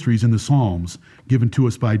histories in the Psalms given to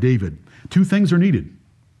us by David. 2 things are needed.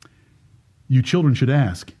 You children should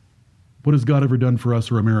ask, what has God ever done for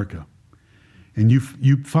us or America? And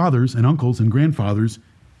you fathers and uncles and grandfathers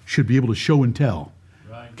should be able to show and tell.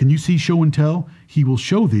 Right. Can you see show and tell? He will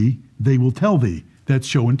show thee, they will tell thee. That's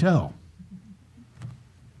show and tell.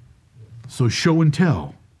 So show and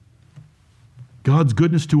tell. God's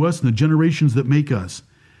goodness to us and the generations that make us.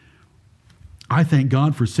 I thank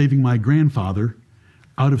God for saving my grandfather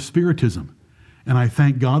out of Spiritism. And I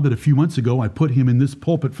thank God that a few months ago I put him in this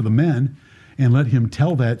pulpit for the men and let him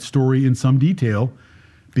tell that story in some detail,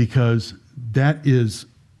 because that is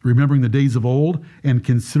remembering the days of old and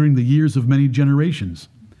considering the years of many generations.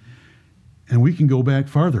 And we can go back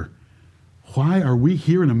farther. Why are we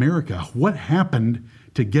here in America? What happened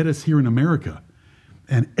to get us here in America?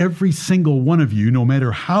 And every single one of you, no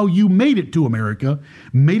matter how you made it to America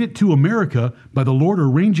by the Lord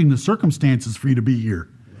arranging the circumstances for you to be here.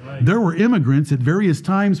 Right. There were immigrants at various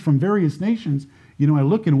times from various nations. I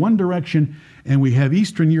look in one direction and we have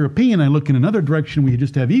Eastern European. I look in another direction, we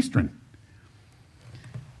just have Eastern.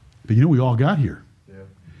 But we all got here. Yeah.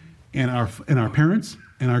 And our parents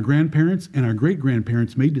and our grandparents and our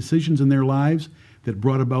great-grandparents made decisions in their lives that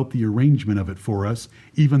brought about the arrangement of it for us,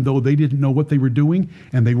 even though they didn't know what they were doing,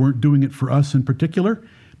 and they weren't doing it for us in particular,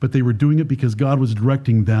 but they were doing it because God was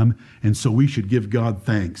directing them, and so we should give God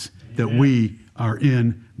thanks that we are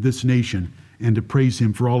in this nation and to praise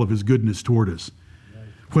him for all of his goodness toward us.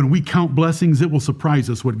 When we count blessings, it will surprise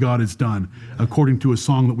us what God has done. According to a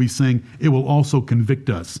song that we sing, it will also convict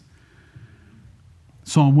us.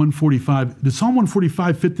 Psalm 145. Does Psalm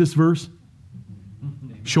 145 fit this verse?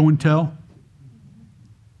 Show and tell.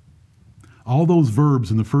 All those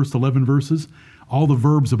verbs in the first 11 verses, all the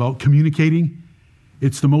verbs about communicating,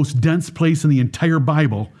 it's the most dense place in the entire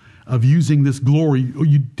Bible of using this glory. Oh,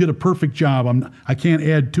 you did a perfect job. I can't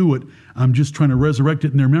add to it. I'm just trying to resurrect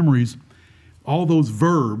it in their memories. All those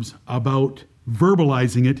verbs about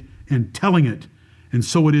verbalizing it and telling it. And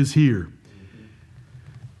so it is here.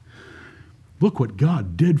 Look what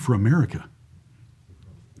God did for America.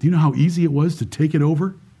 Do you know how easy it was to take it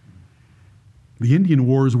over? The Indian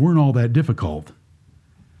Wars weren't all that difficult.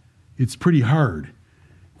 It's pretty hard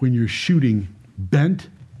when you're shooting bent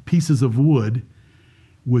pieces of wood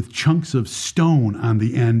with chunks of stone on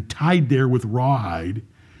the end, tied there with rawhide,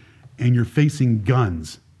 and you're facing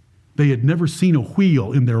guns. They had never seen a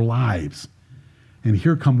wheel in their lives. And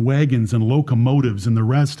here come wagons and locomotives and the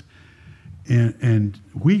rest, and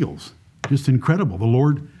wheels. Just incredible.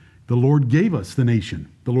 The Lord gave us the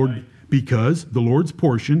nation. Because the Lord's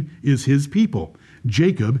portion is his people.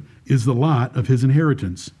 Jacob is the lot of his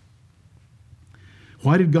inheritance.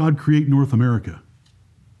 Why did God create North America?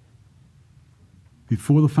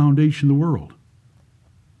 Before the foundation of the world.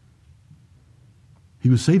 He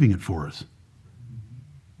was saving it for us.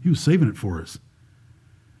 He was saving it for us.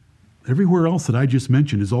 Everywhere else that I just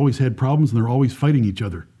mentioned has always had problems, and they're always fighting each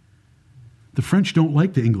other. The French don't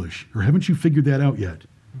like the English, or haven't you figured that out yet?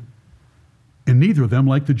 And neither of them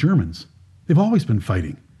like the Germans. They've always been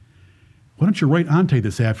fighting. Why don't you write Ante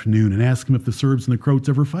this afternoon and ask him if the Serbs and the Croats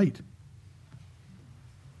ever fight?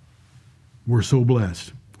 We're so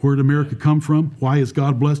blessed. Where did America come from? Why has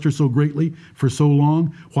God blessed her so greatly for so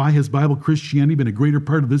long? Why has Bible Christianity been a greater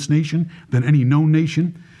part of this nation than any known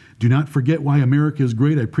nation? Do not forget why America is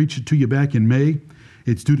great. I preached it to you back in May.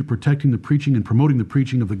 It's due to protecting the preaching and promoting the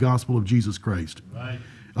preaching of the gospel of Jesus Christ. Right.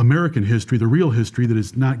 American history, the real history that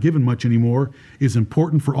is not given much anymore, is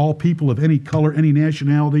important for all people of any color, any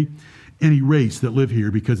nationality, any race that live here,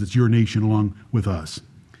 because it's your nation along with us.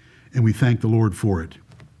 And we thank the Lord for it.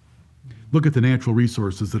 Look at the natural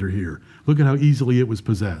resources that are here. Look at how easily it was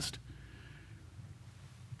possessed.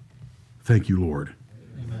 Thank you, Lord.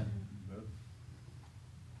 Amen.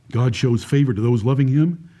 God shows favor to those loving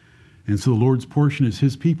him, and so the Lord's portion is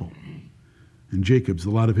his people. And Jacob's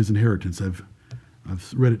the lot of his inheritance.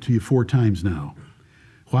 I've read it to you 4 times now.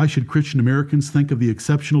 Why should Christian Americans think of the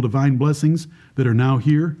exceptional divine blessings that are now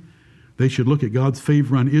here? They should look at God's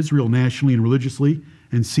favor on Israel nationally and religiously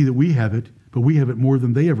and see that we have it, but we have it more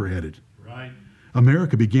than they ever had it. Right.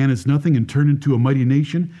 America began as nothing and turned into a mighty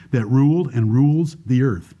nation that ruled and rules the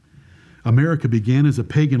earth. America began as a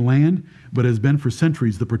pagan land, but has been for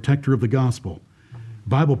centuries the protector of the gospel.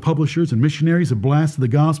 Bible publishers and missionaries have blasted the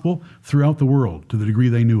gospel throughout the world to the degree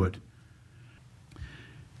they knew it.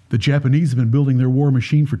 The Japanese have been building their war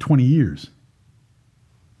machine for 20 years.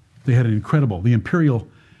 They had the Imperial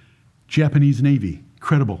Japanese Navy,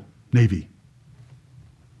 incredible Navy.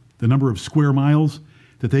 The number of square miles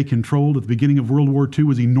that they controlled at the beginning of World War II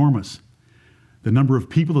was enormous. The number of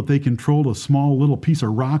people that they controlled, a small little piece of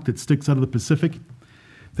rock that sticks out of the Pacific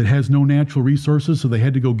that has no natural resources, so they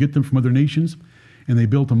had to go get them from other nations, and they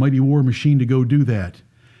built a mighty war machine to go do that.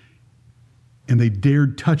 And they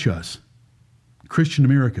dared touch us. Christian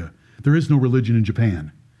America. There is no religion in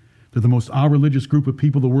Japan. They're the most religious group of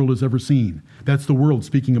people the world has ever seen. That's the world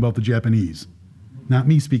speaking about the Japanese. Not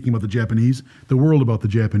me speaking about the Japanese, the world about the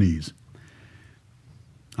Japanese.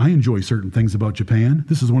 I enjoy certain things about Japan.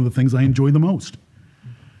 This is one of the things I enjoy the most.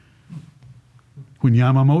 When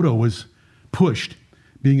Yamamoto was pushed,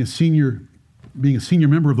 being a senior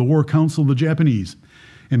member of the War Council of the Japanese,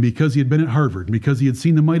 and because he had been at Harvard, and because he had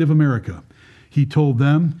seen the might of America, he told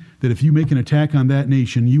them that if you make an attack on that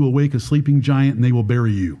nation, you will wake a sleeping giant and they will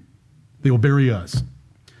bury you. They will bury us.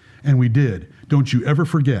 And we did. Don't you ever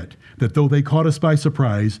forget that though they caught us by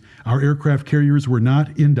surprise, our aircraft carriers were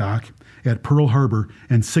not in dock at Pearl Harbor,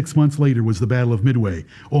 and 6 months later was the Battle of Midway.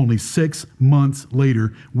 Only 6 months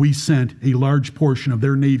later, we sent a large portion of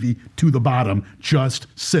their Navy to the bottom, just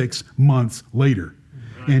 6 months later.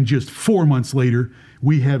 Right. And just 4 months later,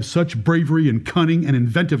 we have such bravery and cunning and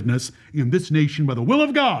inventiveness in this nation by the will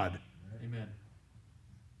of God. Amen.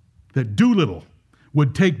 That Doolittle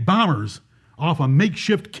would take bombers off a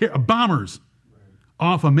makeshift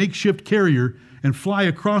carrier and fly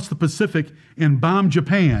across the Pacific and bomb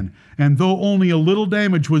Japan. And though only a little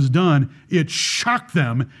damage was done, it shocked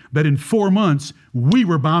them that in 4 months we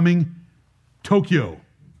were bombing Tokyo.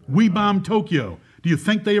 We bombed Tokyo. Do you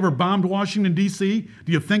think they ever bombed Washington, D.C.?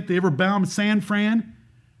 Do you think they ever bombed San Fran?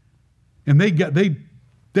 And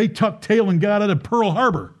they tucked tail and got out of Pearl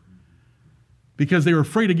Harbor because they were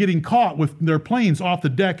afraid of getting caught with their planes off the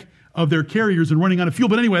deck of their carriers and running out of fuel.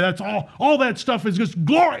 But anyway, that's all that stuff is just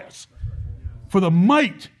glorious for the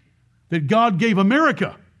might that God gave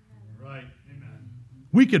America. Right. Amen.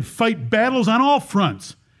 We could fight battles on all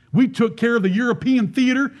fronts. We took care of the European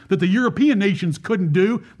theater that the European nations couldn't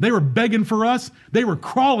do. They were begging for us. They were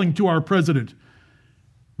crawling to our president,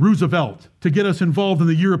 Roosevelt, to get us involved in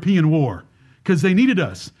the European war because they needed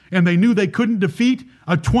us. And they knew they couldn't defeat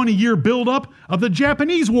a 20-year buildup of the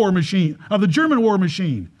Japanese war machine, of the German war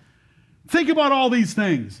machine. Think about all these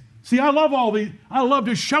things. See, I love all these. I love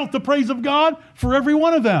to shout the praise of God for every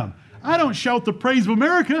one of them. I don't shout the praise of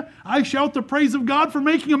America. I shout the praise of God for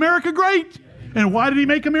making America great. And why did he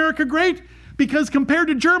make America great? Because compared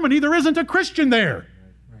to Germany, there isn't a Christian there.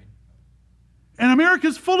 And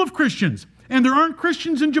America's full of Christians. And there aren't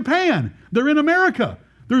Christians in Japan. They're in America.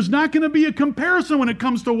 There's not going to be a comparison when it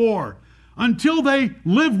comes to war until they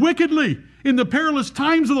live wickedly in the perilous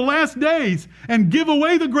times of the last days and give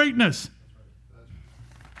away the greatness.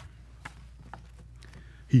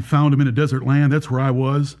 He found him in a desert land. That's where I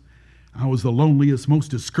was. I was the loneliest,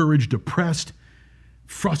 most discouraged, depressed,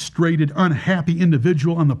 frustrated, unhappy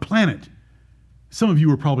individual on the planet. Some of you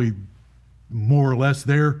were probably more or less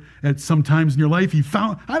there at some times in your life.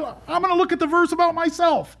 I'm going to look at the verse about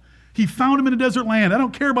myself. He found him in a desert land. I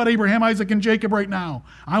don't care about Abraham, Isaac, and Jacob right now.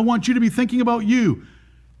 I want you to be thinking about you.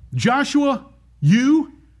 Joshua,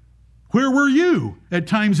 you, where were you at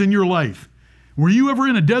times in your life? Were you ever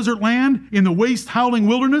in a desert land, in the waste, howling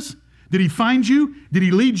wilderness? Did he find you? Did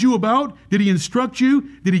he lead you about? Did he instruct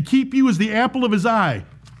you? Did he keep you as the apple of his eye?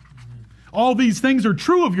 All these things are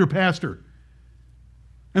true of your pastor.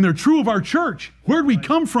 And they're true of our church. Where'd we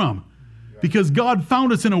come from? Because God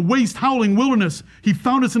found us in a waste, howling wilderness. He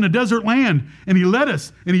found us in a desert land, and he led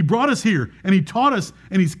us, and he brought us here, and he taught us,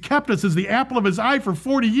 and he's kept us as the apple of his eye for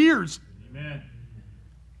 40 years. Amen.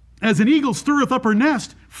 As an eagle stirreth up her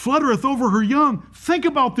nest, fluttereth over her young. Think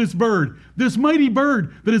about this bird, this mighty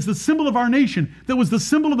bird that is the symbol of our nation, that was the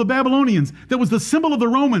symbol of the Babylonians, that was the symbol of the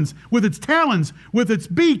Romans, with its talons, with its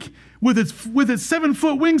beak, with its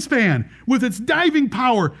 7-foot wingspan, with its diving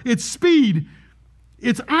power, its speed,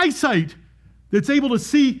 its eyesight. That's able to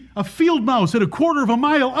see a field mouse at a quarter of a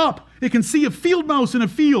mile up. It can see a field mouse in a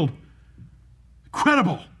field.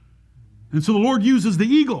 Incredible. And so the Lord uses the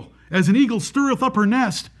eagle. As an eagle stirreth up her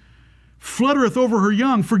nest, fluttereth over her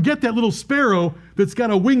young. Forget that little sparrow that's got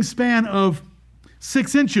a wingspan of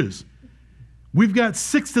 6 inches. We've got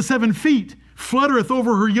 6 to 7 feet. Fluttereth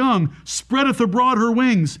over her young, spreadeth abroad her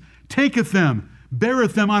wings, taketh them,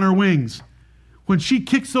 beareth them on her wings. When she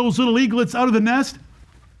kicks those little eaglets out of the nest,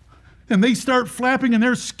 and they start flapping and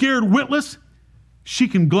they're scared witless, she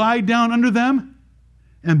can glide down under them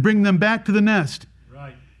and bring them back to the nest.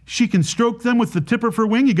 Right. She can stroke them with the tip of her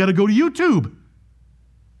wing. You got to go to YouTube.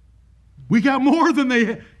 We got more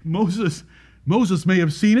than Moses may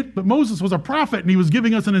have seen it, but Moses was a prophet and he was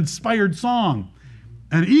giving us an inspired song.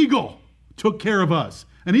 An eagle took care of us.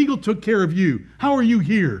 An eagle took care of you. How are you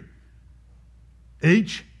here?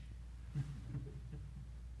 H?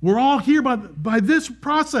 We're all here by this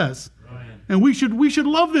process. And we should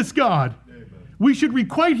love this God. Amen. We should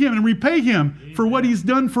requite him and repay him for what he's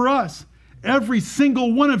done for us. Every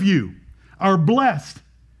single one of you are blessed.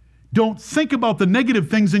 Don't think about the negative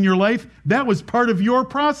things in your life. That was part of your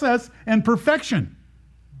process and perfection.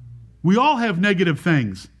 We all have negative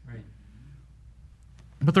things. Right.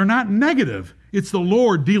 But they're not negative. It's the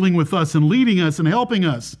Lord dealing with us and leading us and helping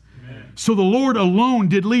us. Amen. So the Lord alone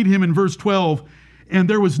did lead him in verse 12. And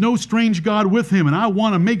there was no strange God with him. And I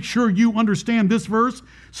want to make sure you understand this verse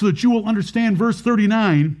so that you will understand verse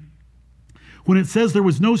 39. When it says there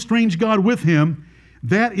was no strange God with him,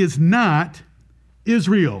 that is not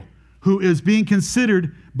Israel, who is being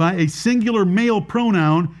considered by a singular male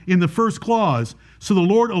pronoun in the first clause. So the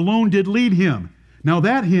Lord alone did lead him. Now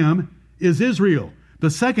that him is Israel. The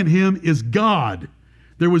second him is God.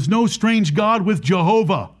 There was no strange God with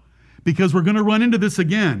Jehovah, because we're going to run into this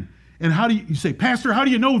again. And how do you say, Pastor, how do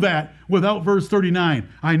you know that without verse 39?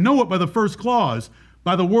 I know it by the first clause,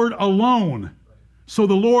 by the word alone. So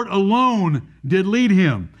the Lord alone did lead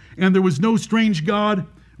him. And there was no strange God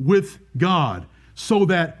with God. So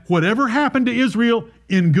that whatever happened to Israel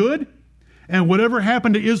in good and whatever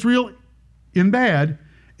happened to Israel in bad,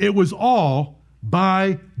 it was all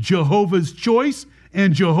by Jehovah's choice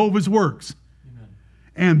and Jehovah's works. Amen.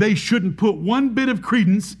 And they shouldn't put one bit of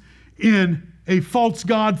credence in a false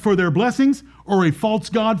god for their blessings or a false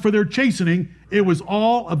god for their chastening. It was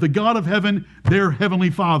all of the God of heaven, their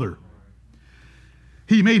heavenly Father.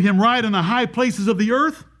 He made him ride in the high places of the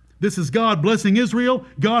earth. This is God blessing Israel.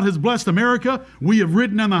 God has blessed America. We have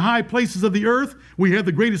ridden on the high places of the earth. We have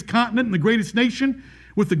the greatest continent and the greatest nation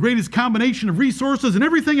with the greatest combination of resources and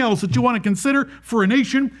everything else that you want to consider for a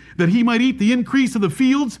nation, that he might eat the increase of the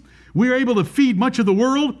fields. We are able to feed much of the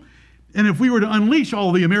world. And if we were to unleash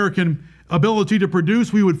all the American ability to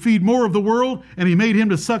produce, we would feed more of the world. And he made him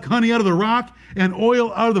to suck honey out of the rock and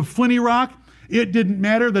oil out of the flinty rock. It didn't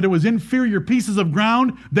matter that it was inferior pieces of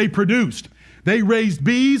ground they produced. They raised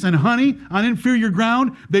bees and honey on inferior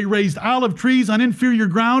ground. They raised olive trees on inferior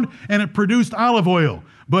ground, and it produced olive oil.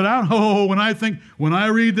 But when I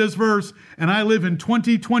read this verse, and I live in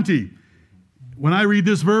 2020, when I read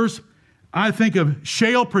this verse, I think of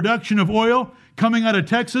shale production of oil coming out of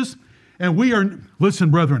Texas. And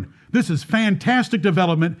listen, brethren, this is fantastic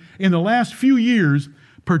development in the last few years,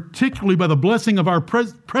 particularly by the blessing of our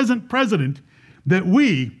present president, that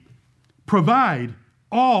we provide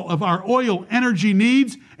all of our oil energy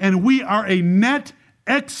needs, and we are a net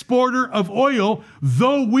exporter of oil,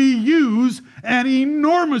 though we use an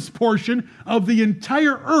enormous portion of the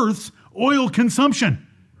entire earth's oil consumption.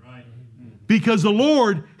 Right. Because the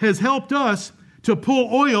Lord has helped us to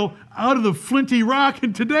pull oil out of the flinty rock,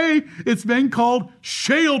 and today it's been called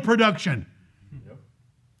shale production. Yep.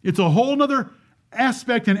 It's a whole nother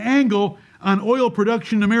aspect and angle on oil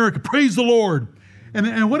production in America. Praise the Lord.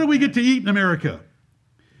 And what do we get to eat in America?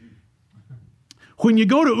 When you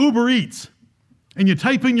go to Uber Eats and you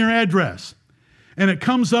type in your address and it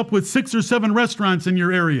comes up with 6 or 7 restaurants in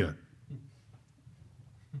your area,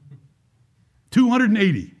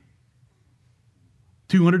 280.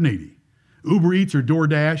 Uber Eats or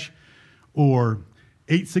DoorDash or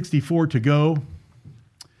 864 to go.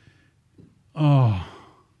 Oh,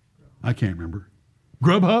 I can't remember.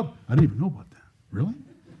 Grubhub? I didn't even know about that. Really?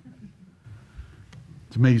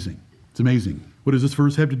 It's amazing. It's amazing. What does this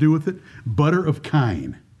verse have to do with it? Butter of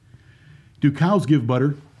kine. Do cows give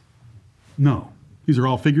butter? No. These are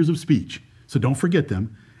all figures of speech. So don't forget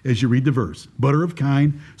them as you read the verse. Butter of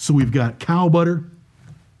kine. So we've got cow butter.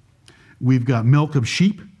 We've got milk of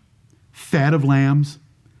sheep. Fat of lambs.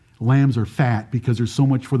 Lambs are fat because there's so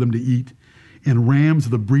much for them to eat. And rams are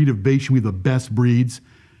the breed of Bashan. We have the best breeds.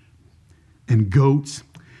 And goats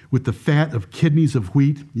with the fat of kidneys of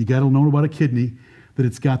wheat. You got to know about a kidney, that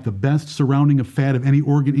it's got the best surrounding of fat of any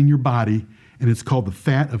organ in your body, and it's called the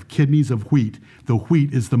fat of kidneys of wheat. The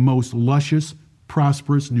wheat is the most luscious,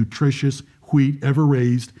 prosperous, nutritious wheat ever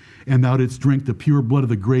raised, and thou didst drink the pure blood of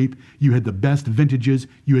the grape. You had the best vintages,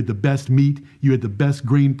 you had the best meat, you had the best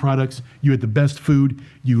grain products, you had the best food.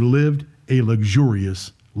 You lived a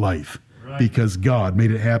luxurious life. Right. Because God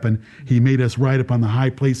made it happen. He made us right up on the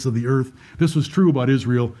high place of the earth. This was true about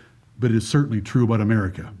Israel, but it is certainly true about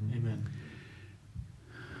America. Amen.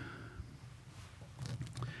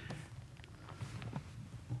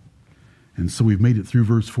 And so we've made it through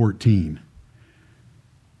verse 14.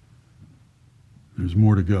 There's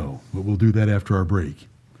more to go, but we'll do that after our break.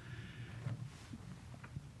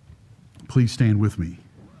 Please stand with me.